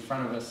command in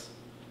front of us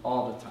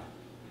all the time.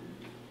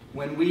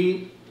 When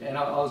we, and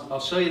I'll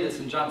show you this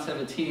in John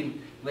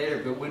 17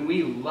 later, but when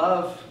we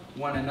love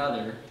one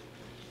another,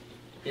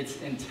 it's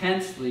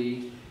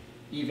intensely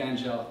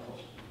evangelical.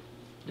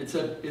 It's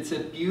a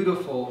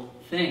beautiful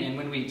thing, and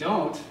when we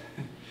don't,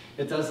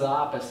 it does the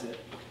opposite.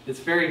 It's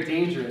very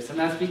dangerous, and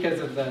that's because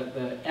of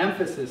the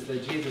emphasis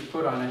that Jesus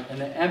put on it and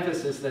the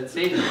emphasis that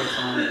Satan puts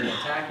on it in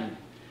attacking.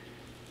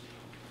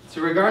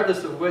 So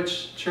regardless of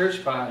which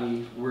church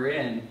body we're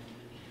in,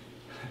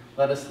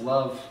 let us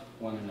love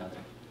one another.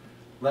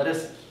 Let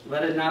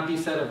it not be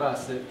said of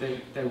us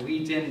that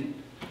we didn't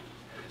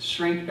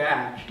shrink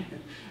back,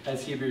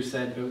 as Hebrews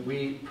said, but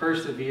we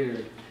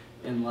persevered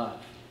in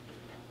love.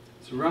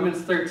 So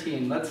Romans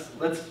 13, let's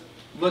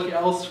look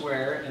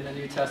elsewhere in the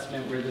New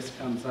Testament where this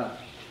comes up.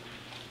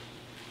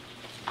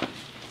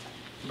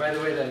 By the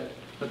way,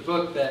 the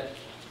book that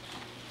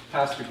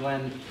Pastor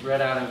Glenn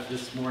read out of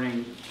this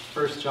morning,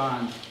 1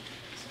 John,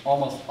 is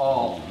almost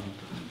all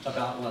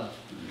about love.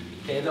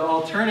 Okay, the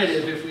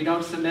alternative, if we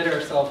don't submit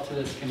ourselves to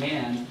this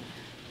command,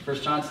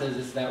 1 John says,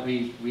 is that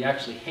we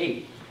actually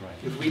hate. Right.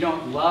 If we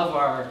don't love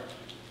our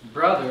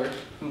brother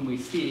whom we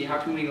see, how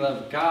can we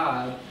love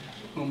God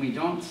whom we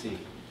don't see?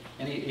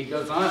 And he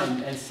goes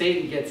on, and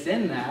Satan gets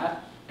in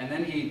that, and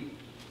then he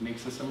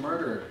makes us a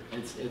murderer.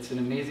 It's an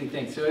amazing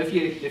thing. So if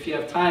you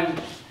have time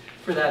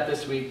for that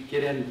this week,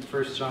 get in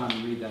 1 John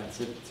and read that.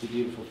 It's a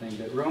beautiful thing.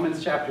 But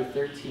Romans chapter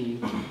 13,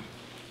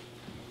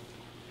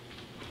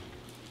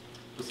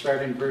 we'll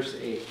start in verse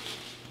 8.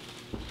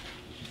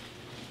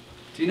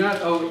 Do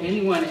not owe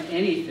anyone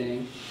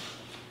anything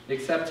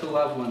except to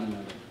love one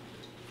another.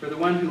 For the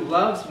one who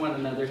loves one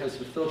another has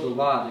fulfilled the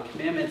law. The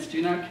commandments: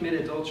 do not commit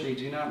adultery,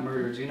 do not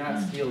murder, do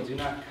not steal, do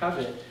not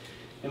covet,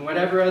 and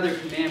whatever other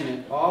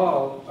commandment,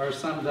 all are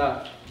summed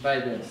up by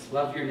this: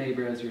 love your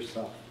neighbor as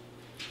yourself.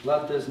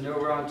 Love does no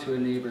wrong to a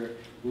neighbor.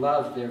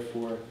 Love,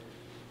 therefore,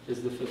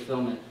 is the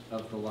fulfillment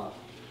of the law.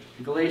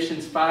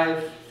 Galatians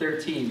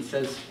 5:13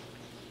 says,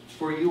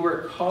 for you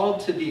were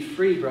called to be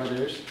free,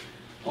 brothers,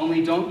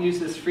 only don't use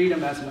this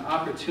freedom as an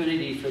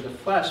opportunity for the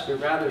flesh,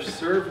 but rather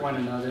serve one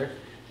another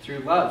through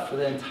love. For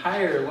the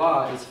entire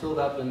law is filled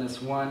up in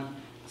this one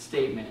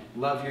statement: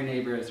 love your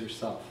neighbor as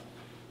yourself.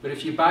 But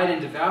if you bite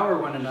and devour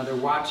one another,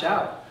 watch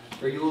out,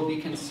 or you will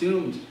be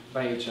consumed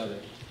by each other.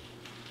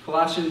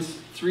 Colossians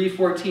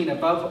 3:14,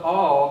 above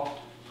all,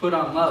 put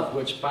on love,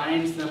 which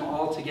binds them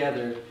all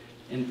together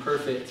in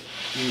perfect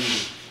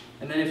unity.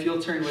 And then if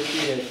you'll turn with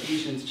me to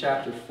Ephesians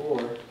chapter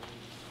 4.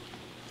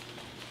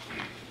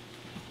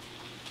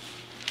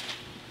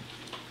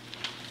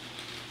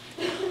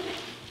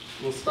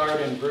 We'll start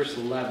in verse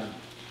 11.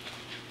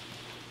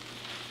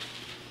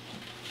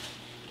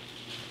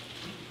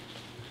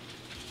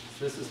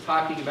 So this is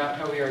talking about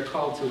how we are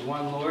called to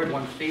one Lord,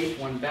 one faith,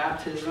 one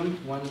baptism,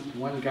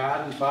 one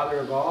God and Father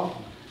of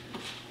all,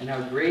 and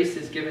how grace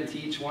is given to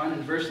each one.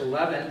 In verse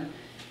 11,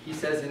 he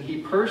says, and he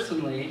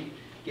personally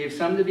gave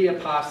some to be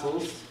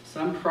apostles,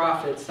 some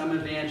prophets, some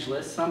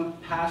evangelists, some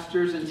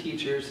pastors and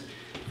teachers,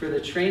 for the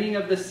training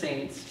of the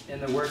saints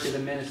in the work of the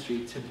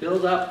ministry, to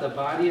build up the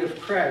body of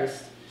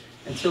Christ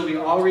until we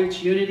all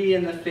reach unity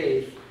in the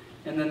faith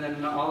and in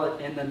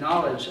the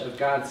knowledge of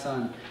God's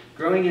Son,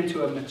 growing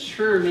into a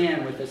mature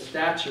man with a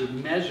stature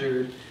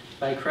measured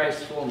by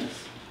Christ's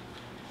fullness.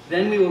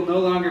 Then we will no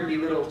longer be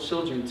little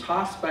children,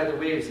 tossed by the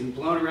waves and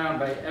blown around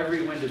by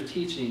every wind of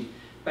teaching,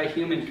 by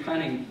human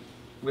cunning,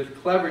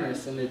 with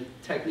cleverness and the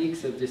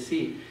techniques of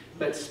deceit.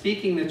 But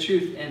speaking the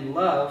truth in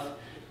love,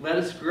 let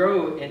us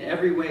grow in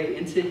every way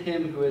into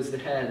him who is the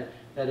head,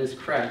 that is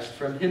Christ.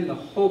 From him the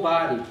whole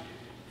body,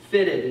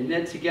 fitted and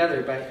knit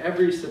together by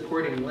every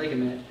supporting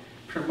ligament,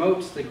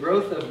 promotes the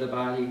growth of the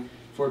body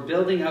for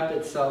building up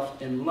itself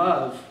in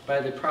love by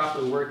the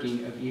proper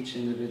working of each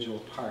individual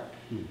part.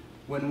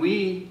 When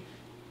we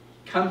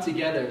come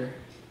together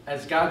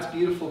as God's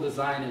beautiful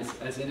design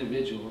as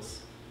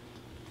individuals,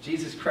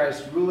 Jesus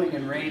Christ ruling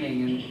and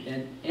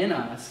reigning in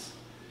us,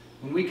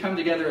 when we come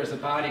together as a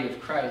body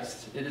of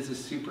Christ, it is a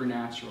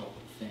supernatural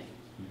thing.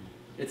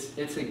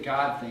 It's a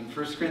God thing.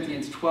 1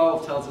 Corinthians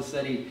 12 tells us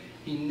that he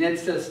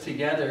knits us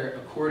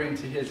together according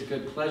to his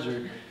good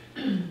pleasure.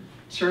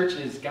 Church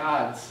is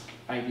God's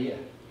idea.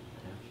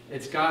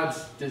 It's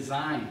God's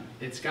design.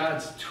 It's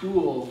God's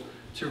tool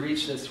to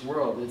reach this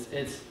world.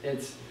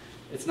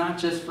 It's not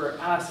just for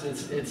us.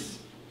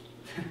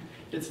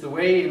 It's the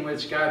way in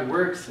which God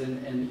works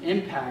and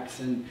impacts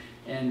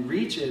and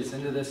reaches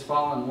into this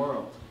fallen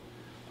world.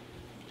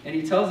 And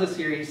he tells us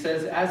here, he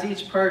says, as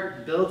each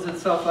part builds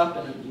itself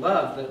up in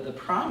love, the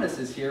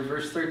promises here,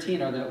 verse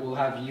 13, are that we'll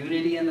have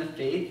unity in the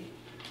faith,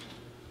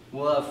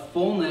 we'll have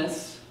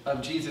fullness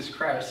of Jesus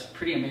Christ,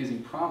 pretty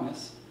amazing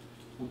promise.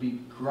 We'll be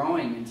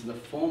growing into the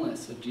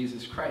fullness of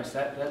Jesus Christ.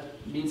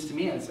 That means to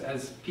me,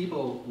 as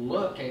people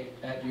look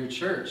at your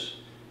church,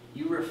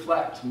 you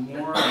reflect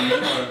more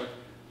and more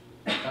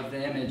of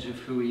the image of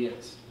who he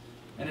is.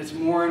 And it's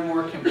more and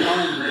more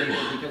compelling to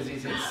people because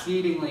he's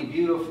exceedingly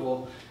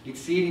beautiful,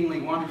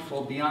 exceedingly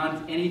wonderful,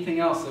 beyond anything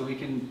else that we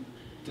can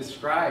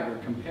describe or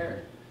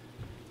compare.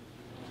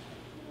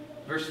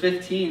 Verse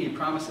 15, he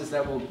promises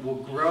that we'll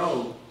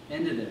grow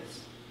into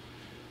this.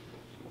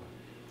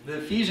 The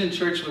Ephesian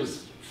church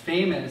was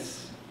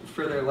famous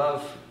for their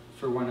love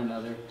for one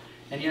another.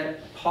 And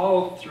yet,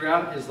 Paul,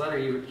 throughout his letter,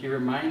 he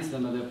reminds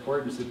them of the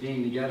importance of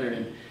being together.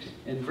 And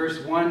in verse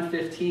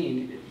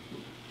 1:15,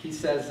 he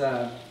says,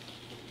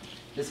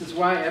 this is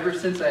why ever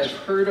since I have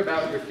heard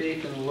about your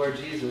faith in the Lord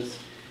Jesus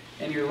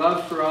and your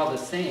love for all the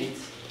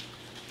saints,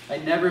 I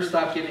never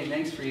stop giving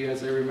thanks for you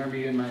as I remember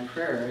you in my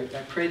prayer.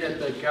 I pray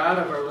that the God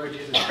of our Lord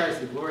Jesus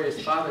Christ, the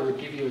glorious Father, would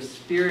give you a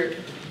spirit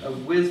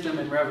of wisdom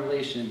and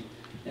revelation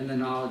in the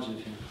knowledge of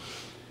him.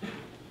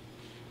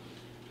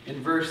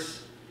 In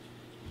verse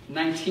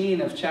 19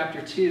 of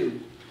chapter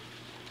 2,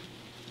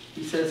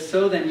 he says,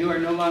 so then you are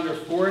no longer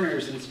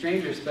foreigners and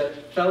strangers,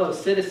 but fellow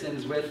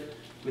citizens with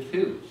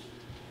who?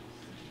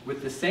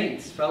 With the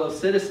saints. Fellow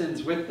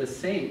citizens with the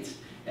saints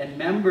and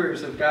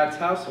members of God's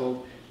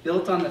household,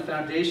 built on the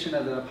foundation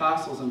of the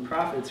apostles and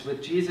prophets,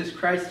 with Jesus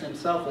Christ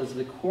himself as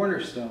the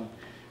cornerstone.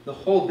 The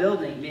whole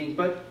building, being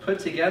put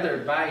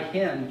together by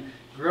him,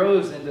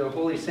 grows into a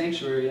holy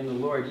sanctuary in the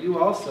Lord. You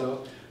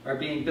also are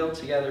being built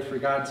together for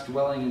God's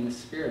dwelling in the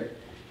Spirit.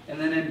 And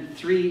then in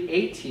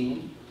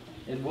 3:18,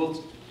 and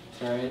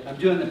sorry, I'm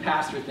doing the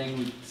pastor thing.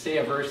 We say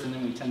a verse and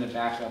then we tend to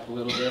back up a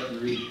little bit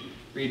and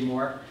read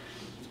more.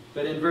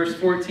 But in verse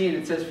 14,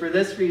 it says, for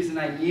this reason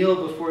I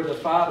kneel before the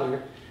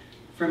Father,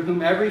 from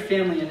whom every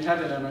family in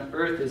heaven and on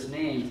earth is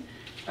named.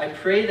 I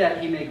pray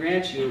that he may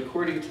grant you,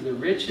 according to the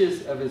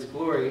riches of his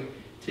glory,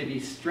 to be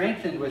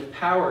strengthened with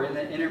power in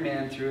the inner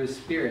man through his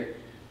Spirit,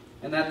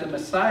 and that the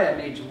Messiah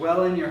may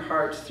dwell in your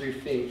hearts through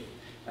faith.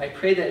 I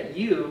pray that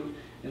you,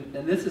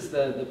 and this is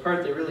the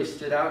part that really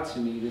stood out to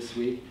me this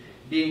week,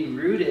 being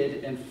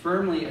rooted and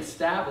firmly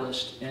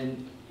established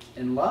in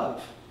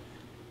love.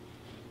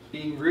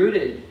 Being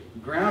rooted,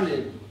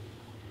 grounded,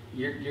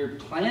 you're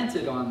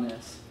planted on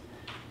this,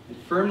 and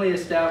firmly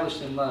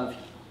established in love.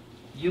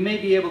 You may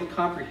be able to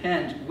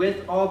comprehend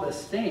with all the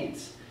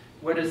saints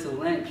what is the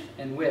length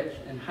and width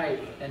and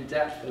height and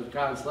depth of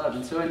God's love.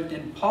 And so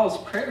in Paul's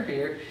prayer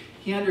here,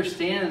 he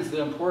understands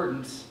the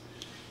importance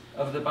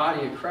of the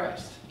body of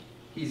Christ.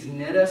 He's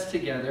knit us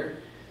together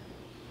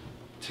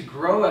to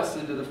grow us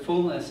into the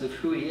fullness of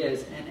who he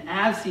is. And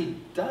as he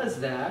does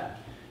that,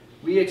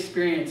 we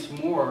experience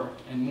more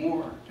and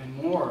more and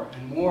more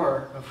and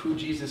more of who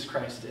Jesus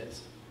Christ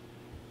is.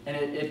 And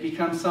it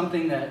becomes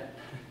something that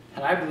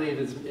I believe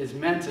is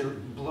meant to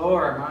blow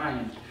our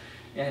mind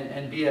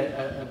and be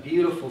a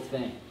beautiful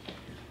thing.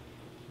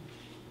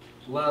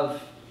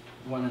 Love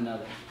one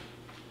another.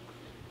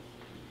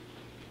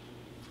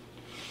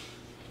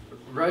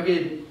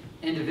 Rugged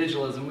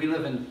individualism. We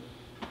live in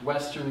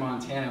western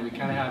Montana. We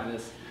kind of have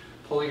this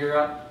pull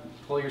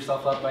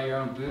yourself up by your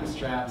own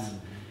bootstraps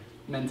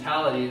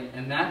mentality,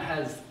 and that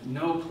has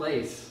no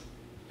place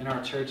in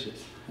our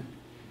churches.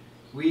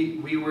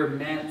 We were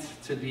meant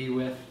to be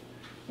with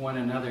one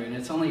another, and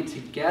it's only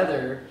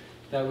together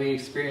that we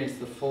experience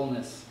the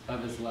fullness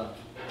of his love.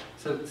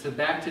 So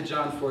back to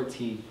John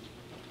 14.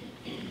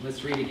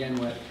 Let's read again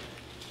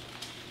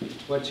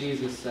what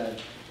Jesus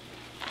said.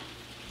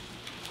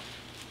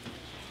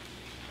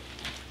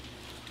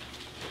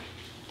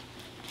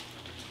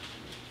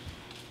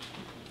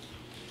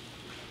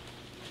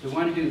 The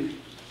one who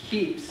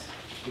keeps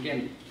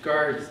Again,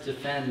 guards,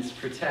 defends,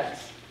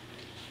 protects.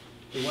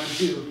 The one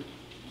who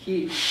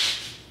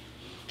keeps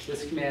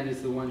this command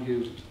is the one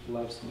who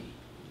loves me.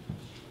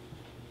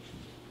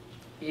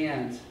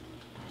 And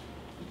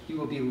you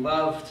will be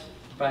loved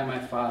by my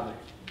Father.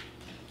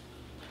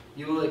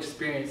 You will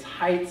experience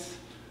heights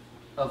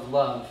of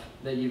love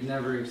that you've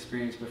never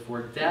experienced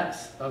before,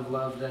 depths of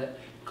love that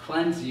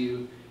cleanse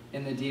you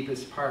in the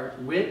deepest part,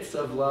 widths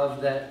of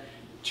love that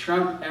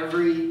trump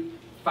every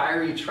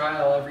fiery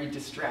trial, every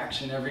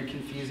distraction, every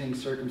confusing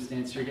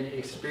circumstance. You're going to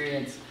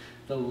experience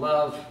the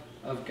love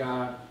of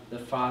God the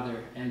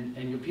Father, and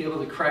you'll be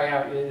able to cry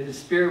out. His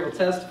Spirit will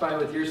testify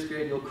with your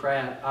spirit. You'll cry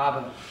out,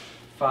 Abba,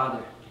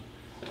 Father.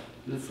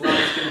 And this love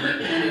is going to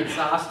be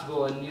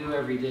inexhaustible and new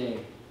every day,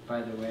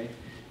 by the way.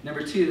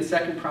 Number 2, the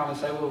second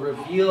promise, I will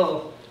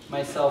reveal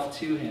myself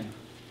to him.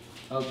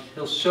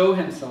 He'll show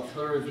himself,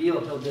 he'll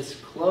reveal, he'll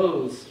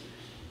disclose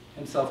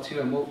himself to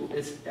him.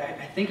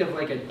 I think of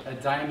like a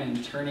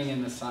diamond turning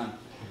in the sun.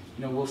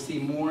 You know, we'll see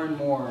more and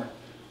more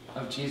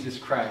of Jesus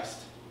Christ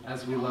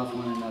as we love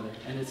one another.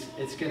 And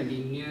it's going to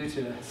be new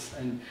to us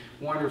and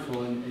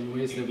wonderful in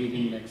ways that we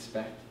didn't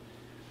expect.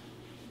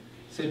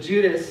 So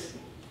Judas,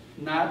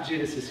 not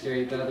Judas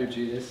Iscariot, the other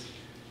Judas,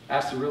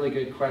 asked a really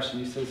good question.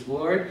 He says,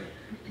 Lord,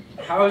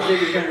 how is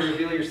it you're going to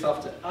reveal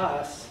yourself to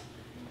us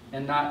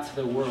and not to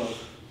the world?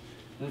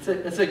 And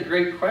that's a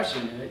great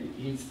question,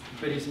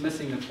 but he's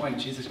missing the point.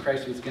 Jesus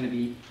Christ was going to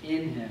be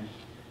in him.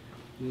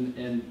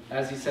 And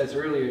as he says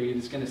earlier, he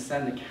was going to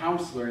send the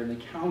counselor, and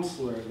the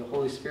counselor, the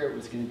Holy Spirit,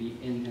 was going to be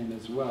in him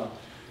as well.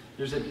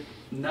 There's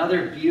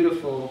another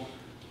beautiful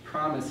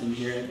promise in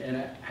here,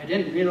 and I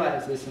didn't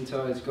realize this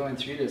until I was going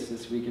through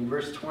this week. In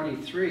verse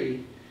 23,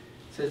 it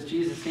says,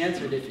 Jesus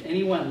answered, if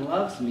anyone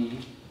loves me,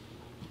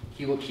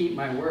 he will keep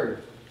my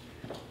word.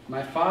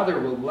 My Father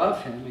will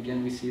love him.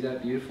 Again, we see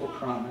that beautiful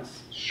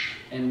promise.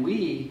 And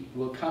we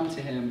will come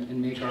to him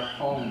and make our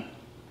home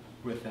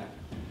with them.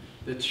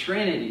 The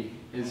Trinity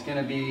is going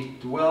to be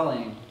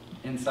dwelling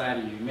inside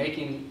of you,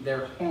 making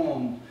their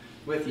home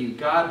with you.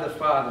 God the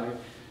Father,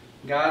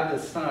 God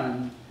the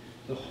Son,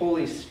 the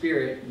Holy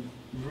Spirit,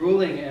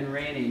 ruling and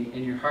reigning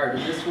in your heart.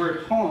 And this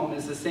word home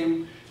is the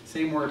same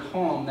word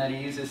home that he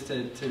uses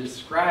to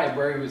describe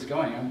where he was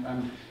going.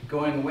 I'm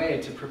going away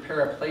to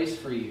prepare a place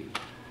for you.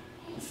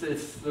 It's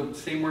the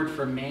same word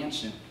for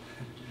mansion.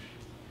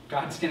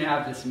 God's going to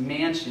have this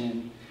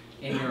mansion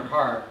in your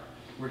heart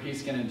where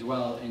he's going to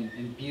dwell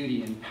in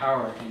beauty and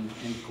power and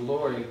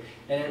glory.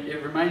 And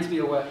it reminds me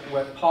of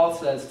what Paul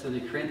says to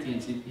the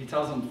Corinthians. He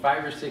tells them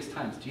 5 or 6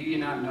 times, do you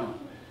not know?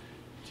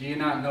 Do you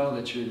not know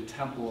that you're the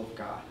temple of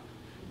God?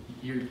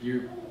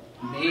 You're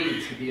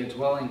made to be a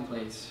dwelling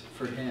place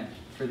for him,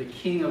 for the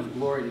King of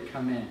glory to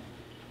come in.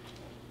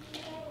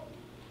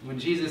 When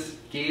Jesus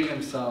gave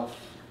himself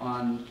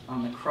on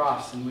the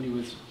cross and when he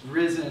was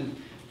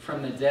risen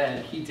from the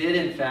dead, he did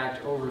in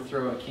fact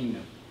overthrow a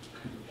kingdom.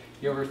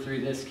 He overthrew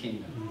this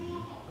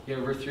kingdom. He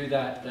overthrew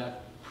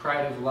that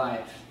pride of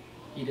life.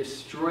 He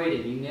destroyed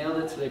it. He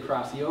nailed it to the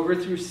cross. He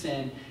overthrew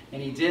sin,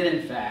 and he did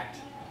in fact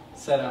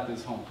set up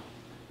his home.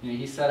 You know,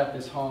 he set up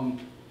his home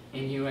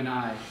in you and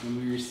I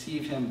when we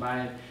receive him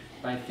by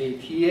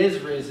faith. He is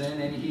risen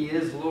and he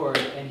is Lord,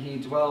 and he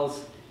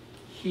dwells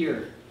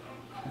here.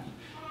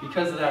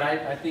 Because of that,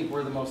 I think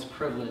we're the most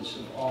privileged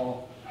of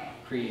all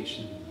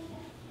creation.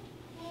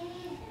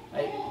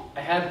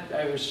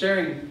 I was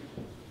sharing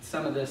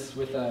some of this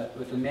with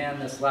a man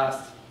this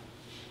last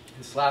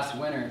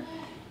winter,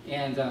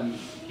 and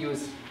he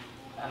was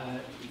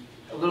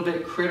a little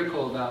bit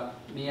critical about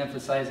me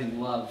emphasizing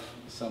love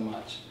so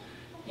much.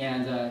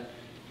 And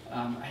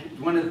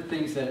one of the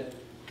things that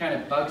kind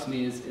of bugs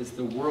me is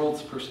the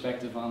world's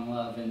perspective on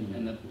love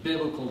and the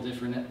biblical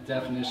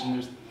definition.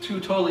 There's 2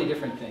 totally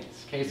different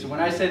things. Okay, so when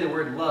I say the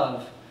word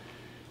love,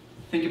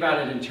 think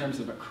about it in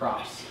terms of a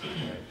cross.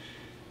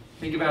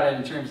 Think about it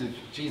in terms of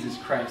Jesus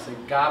Christ,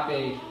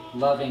 agape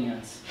loving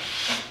us,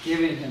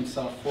 giving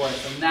himself for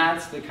us. And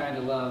that's the kind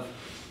of love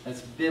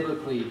that's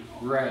biblically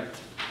right.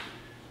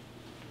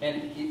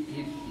 And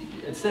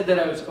it said that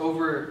I was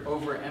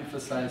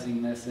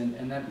overemphasizing this,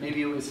 and that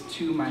maybe it was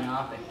too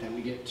myopic, that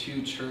we get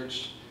too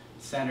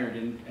church-centered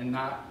and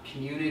not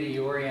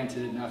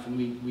community-oriented enough, and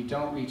we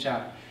don't reach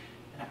out.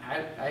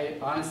 I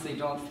honestly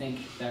don't think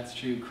that's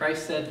true.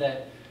 Christ said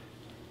that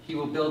he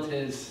will build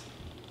his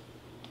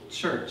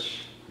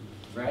church,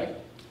 right?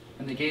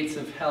 And the gates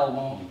of hell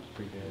won't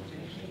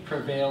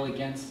prevail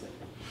against it.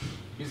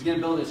 He was going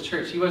to build his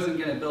church. He wasn't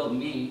going to build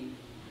me.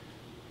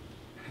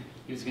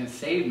 He was going to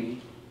save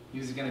me. He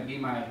was going to be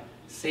my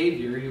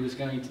Savior. He was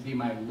going to be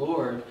my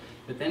Lord.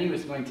 But then he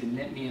was going to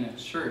knit me in a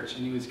church,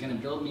 and he was going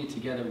to build me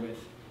together with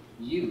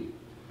you.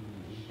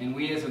 And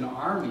we as an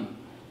army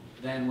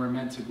then were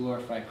meant to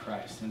glorify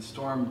Christ and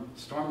storm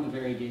the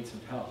very gates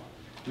of hell.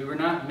 We were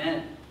not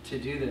meant to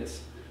do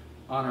this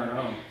on our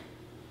own.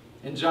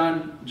 In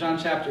John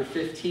chapter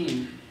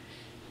 15,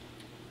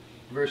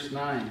 verse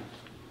 9.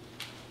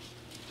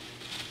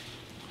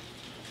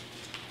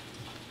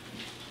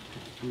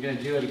 I'm going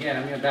to do it again.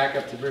 I'm going to back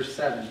up to verse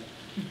 7.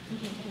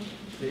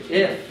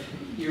 If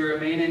you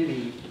remain in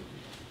me,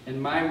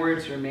 and my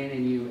words remain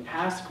in you,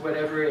 ask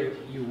whatever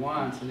you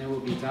want, and it will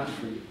be done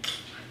for you.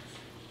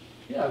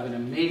 You have an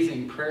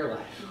amazing prayer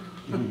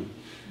life.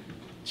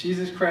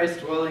 Jesus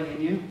Christ dwelling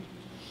in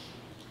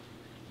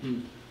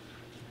you.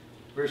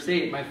 Verse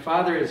 8, my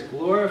Father is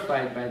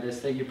glorified by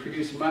this, that you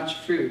produce much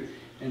fruit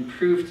and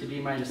prove to be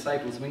my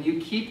disciples. When you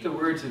keep the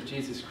words of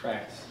Jesus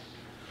Christ,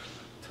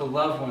 to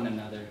love one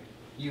another,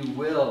 you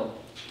will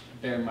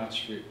bear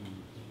much fruit.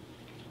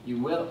 You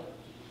will.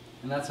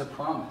 And that's a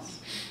promise.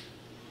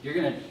 You're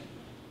going to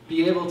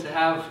be able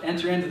to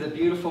enter into the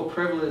beautiful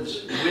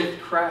privilege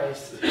with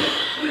Christ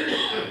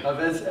of,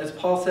 as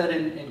Paul said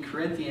in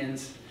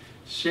Corinthians,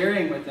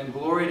 sharing with them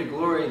glory to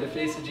glory the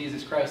face of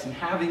Jesus Christ, and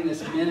having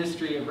this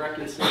ministry of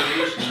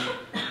reconciliation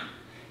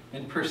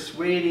and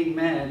persuading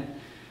men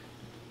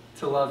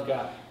to love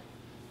God.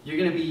 You're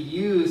going to be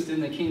used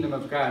in the kingdom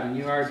of God, and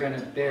you are going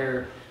to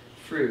bear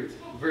fruit.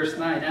 Verse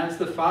 9, as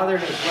the Father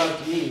has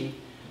loved me,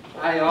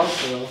 I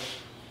also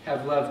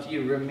have loved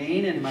you.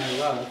 Remain in my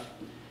love.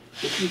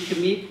 If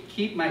you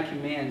keep my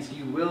commands,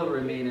 you will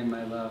remain in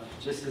my love,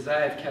 just as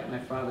I have kept my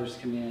Father's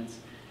commands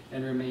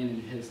and remain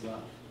in his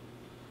love.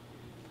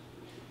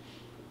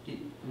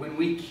 When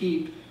we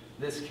keep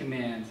this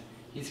command,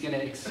 he's going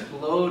to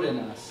explode in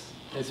us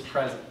his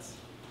presence,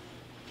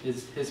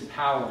 his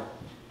power,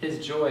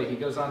 his joy. He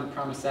goes on to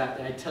promise that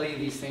I tell you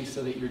these things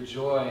so that your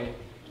joy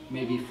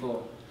may be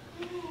full.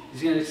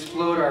 He's going to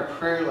explode our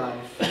prayer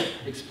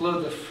life,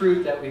 explode the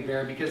fruit that we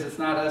bear, because it's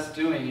not us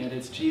doing it,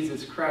 it's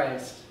Jesus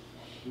Christ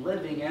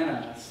living in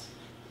us,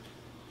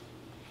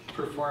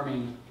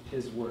 performing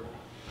his work.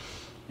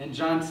 In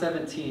John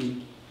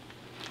 17,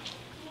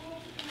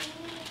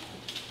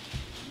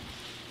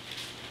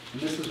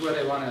 and this is what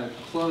I want to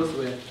close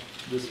with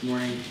this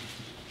morning.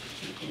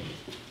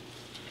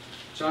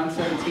 John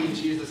 17,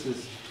 Jesus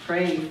is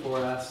praying for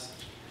us.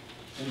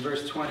 In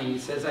verse 20, he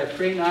says, I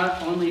pray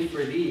not only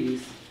for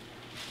these,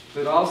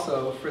 but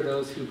also for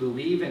those who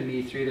believe in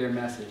me through their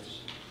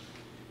message.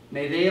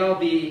 May they all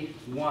be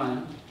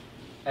one,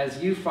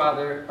 as you,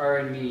 Father, are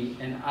in me,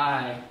 and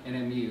I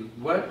in you.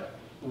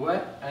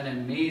 What an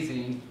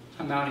amazing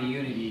amount of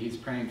unity he's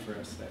praying for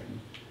us there.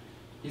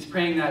 He's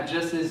praying that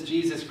just as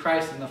Jesus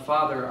Christ and the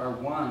Father are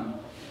one,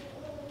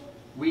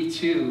 we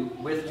too,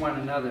 with one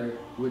another,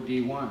 would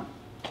be one.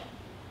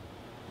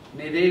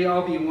 May they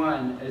all be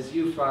one, as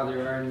you,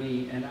 Father, are in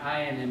me, and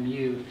I am in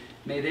you.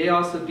 May they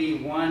also be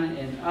one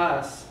in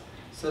us,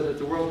 so that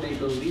the world may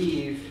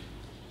believe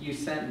you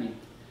sent me.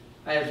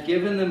 I have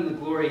given them the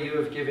glory you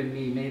have given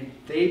me. May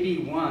they be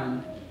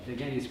one.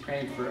 Again, he's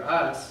praying for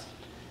us.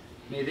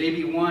 May they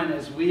be one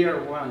as we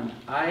are one,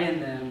 I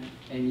and them,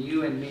 and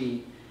you and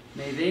me.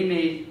 May they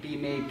be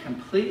made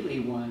completely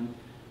one,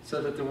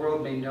 so that the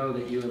world may know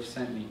that you have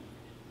sent me,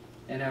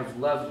 and have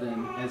loved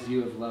them as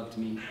you have loved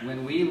me.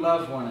 When we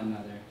love one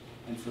another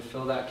and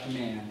fulfill that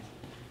command,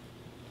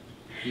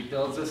 he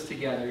builds us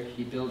together.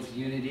 He builds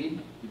unity.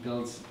 He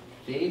builds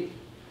faith.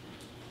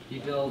 He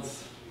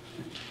builds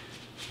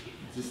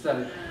just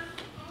a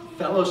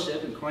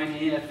fellowship, and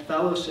koinonia,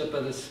 fellowship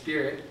of the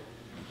Spirit.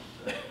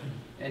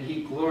 And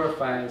he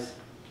glorifies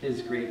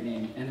his great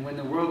name. And when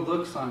the world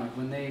looks on it,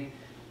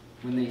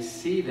 when they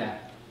see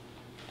that,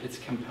 it's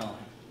compelling.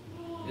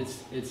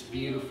 It's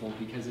beautiful,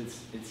 because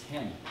it's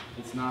him.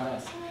 It's not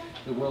us.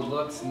 The world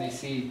looks and they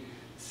see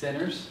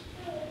sinners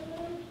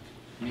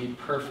made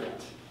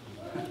perfect,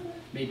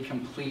 made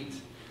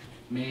complete,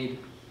 made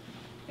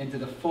into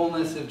the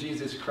fullness of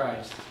Jesus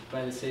Christ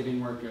by the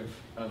saving work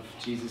of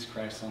Jesus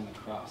Christ on the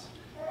cross.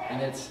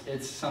 And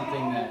it's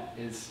something that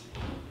is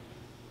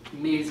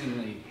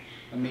amazingly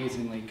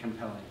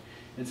compelling.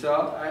 And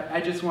so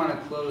I just want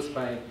to close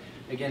by,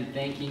 again,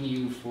 thanking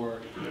you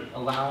for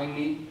allowing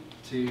me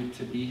to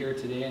be here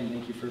today, and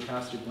thank you for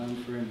Pastor Glenn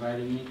for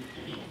inviting me.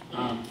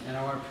 And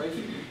I want to pray for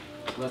you.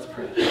 Let's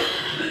pray.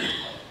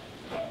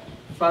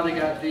 Father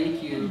God,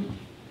 thank you,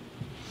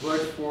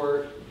 Lord,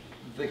 for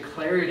the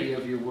clarity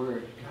of your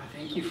word. God,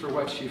 thank you for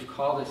what you've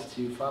called us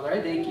to. Father,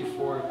 I thank you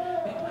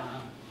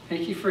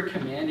for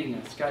commanding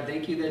us. God,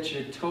 thank you that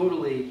you're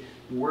totally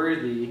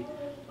worthy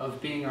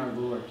of being our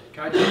Lord.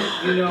 God,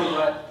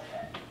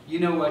 you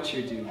know what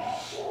you're doing.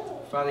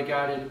 Father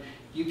God, and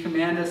you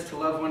command us to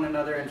love one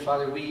another, and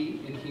Father,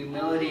 we in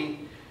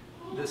humility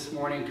this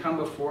morning come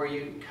before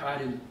you,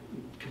 God, in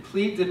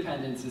complete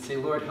dependence, and say,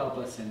 Lord, help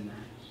us in that.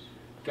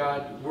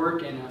 God,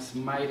 work in us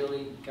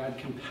mightily. God,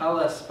 compel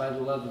us by the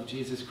love of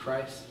Jesus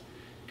Christ.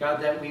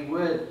 God, that we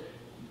would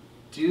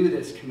do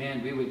this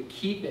command. We would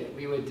keep it.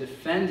 We would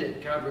defend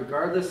it, God,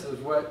 regardless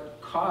of what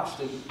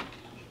cost it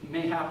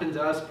may happen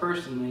to us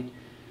personally.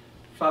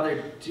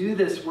 Father, do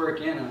this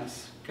work in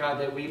us, God,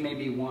 that we may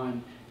be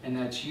one and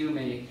that you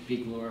may be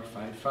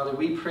glorified. Father,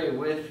 we pray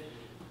with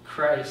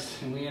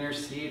Christ, and we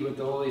intercede with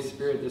the Holy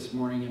Spirit this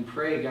morning, and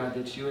pray, God,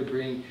 that you would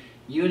bring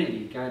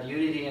unity. God,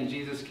 unity in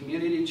Jesus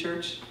Community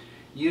Church,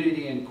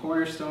 unity in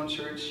Cornerstone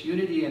Church,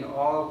 unity in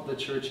all the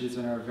churches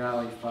in our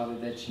valley, Father,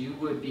 that you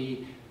would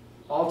be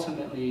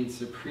ultimately and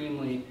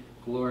supremely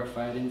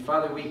glorified. And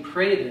Father, we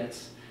pray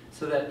this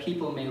so that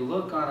people may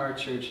look on our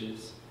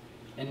churches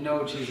and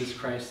know, Jesus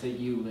Christ, that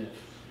you live.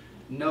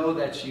 Know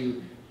that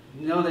you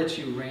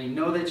reign.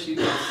 Know that you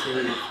can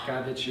save.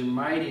 God, that you're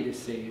mighty to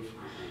save.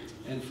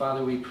 And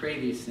Father, we pray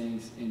these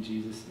things in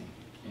Jesus' name.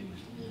 Amen.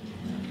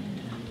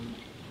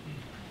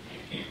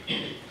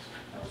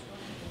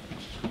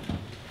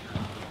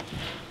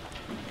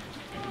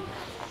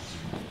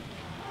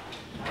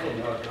 I didn't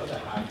know it go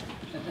that high.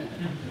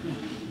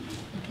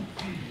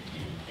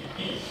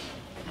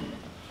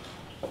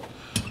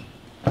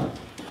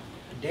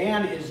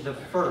 Dan is the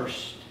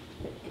first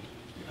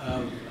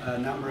of a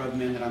number of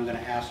men that I'm going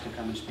to ask to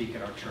come and speak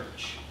at our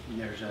church. And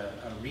there's a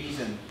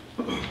reason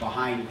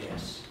behind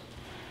this.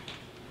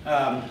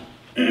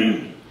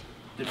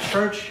 The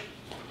Church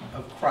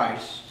of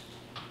Christ,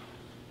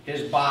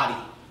 his body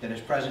that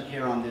is present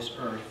here on this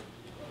earth,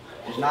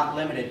 is not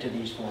limited to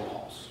these four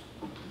walls.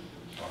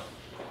 Or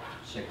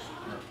six,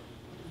 or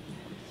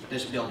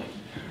this building.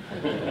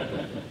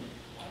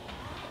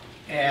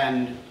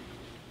 And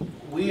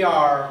we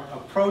are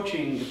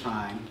approaching the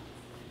time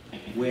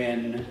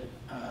when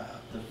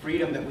the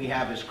freedom that we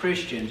have as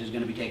Christians is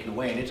going to be taken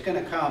away. And it's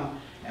going to come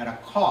at a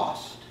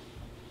cost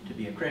to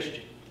be a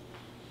Christian.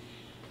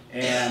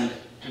 And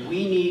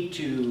we need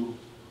to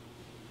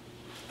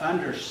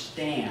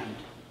understand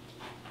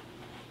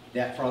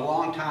that for a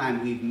long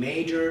time we've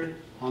majored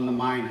on the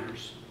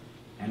minors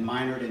and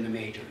minored in the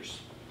majors.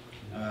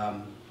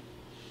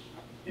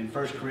 In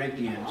 1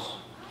 Corinthians,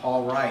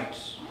 Paul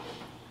writes,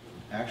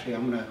 actually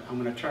I'm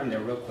gonna turn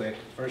there real quick,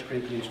 1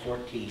 Corinthians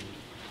 14.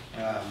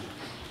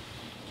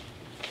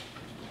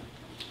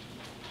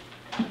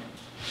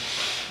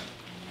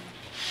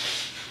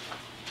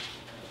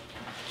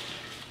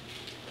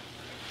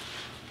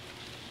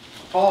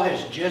 Paul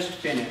has just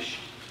finished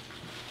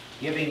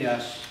giving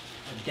us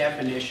a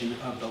definition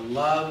of the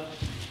love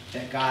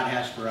that God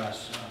has for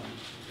us.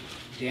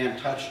 Dan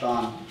touched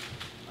on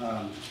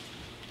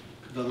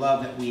the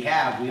love that we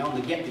have. We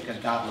only get because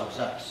God loves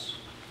us.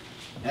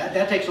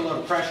 That takes a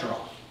little pressure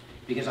off.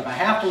 Because if I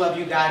have to love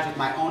you guys with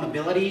my own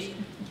abilities,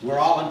 we're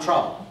all in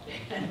trouble.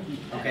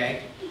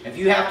 Okay? If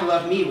you have to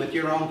love me with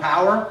your own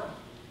power,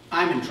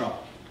 I'm in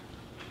trouble.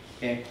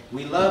 Okay?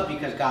 We love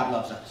because God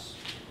loves us.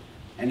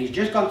 And he's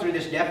just gone through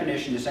this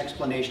definition, this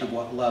explanation of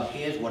what love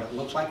is, what it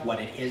looks like, what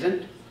it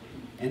isn't.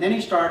 And then he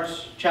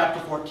starts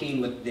chapter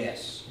 14 with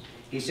this.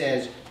 He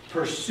says,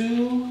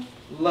 pursue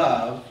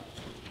love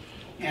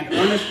and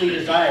earnestly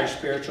desire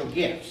spiritual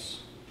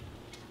gifts.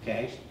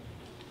 Okay?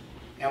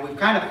 And we've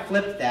kind of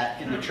flipped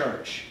that in the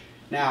church.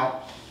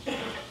 Now,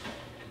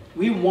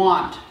 we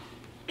want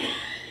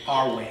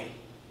our way.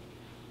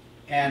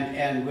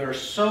 And we're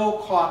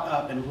so caught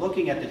up in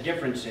looking at the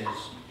differences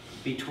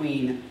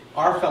between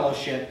our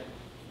fellowship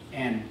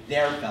and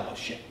their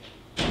fellowship.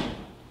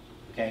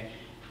 Okay?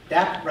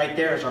 That right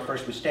there is our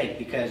first mistake,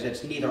 because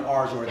it's neither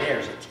ours or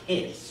theirs, it's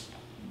his.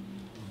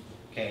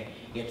 Okay?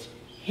 It's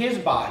his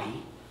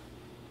body,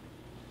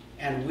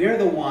 and we're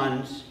the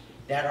ones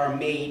that are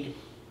made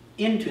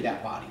into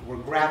that body. We're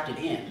grafted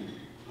in.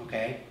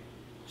 Okay?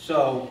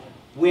 So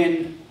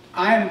when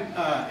I'm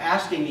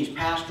asking these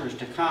pastors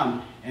to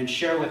come and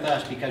share with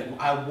us, because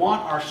I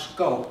want our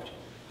scope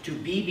to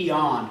be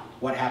beyond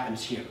what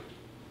happens here.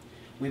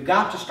 We've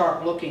got to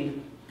start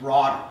looking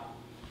broader,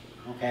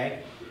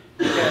 okay?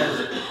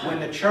 Because when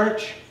the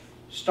church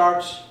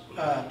starts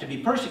to be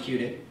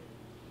persecuted,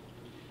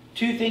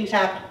 two things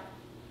happen.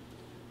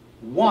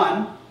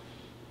 One,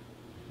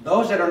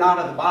 those that are not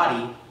of the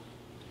body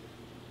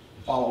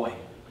fall away.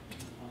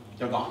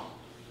 They're gone,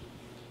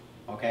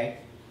 okay?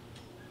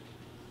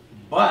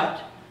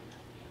 But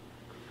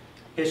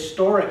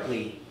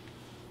historically,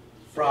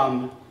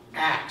 from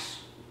Acts,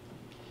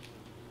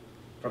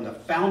 from the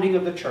founding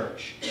of the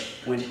church,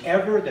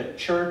 whenever the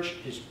church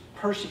is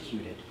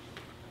persecuted,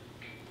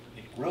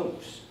 it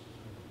grows.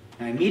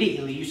 And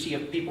immediately you see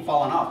people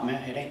falling off.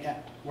 Man, it ain't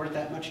that worth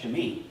that much to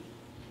me.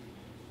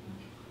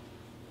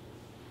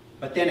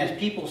 But then as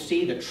people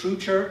see the true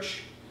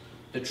church,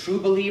 the true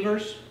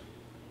believers,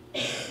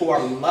 who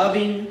are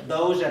loving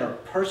those that are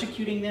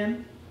persecuting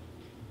them,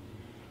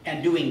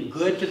 and doing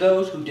good to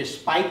those who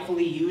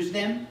despitefully use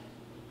them,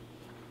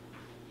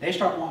 they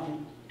start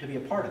wanting to be a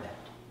part of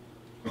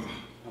that.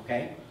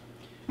 Okay?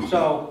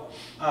 So,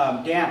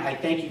 Dan, I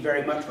thank you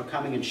very much for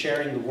coming and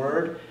sharing the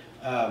word.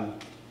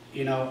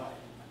 You know,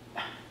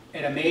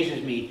 it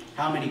amazes me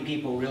how many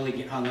people really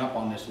get hung up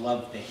on this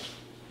love thing.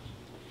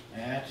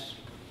 That's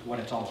what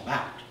it's all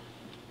about.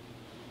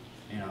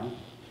 You know?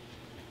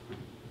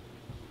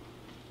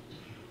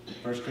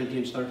 1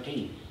 Corinthians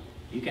 13.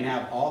 You can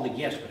have all the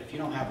gifts, but if you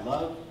don't have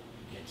love,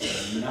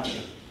 it's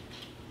nothing.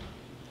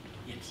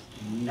 It's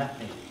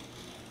nothing.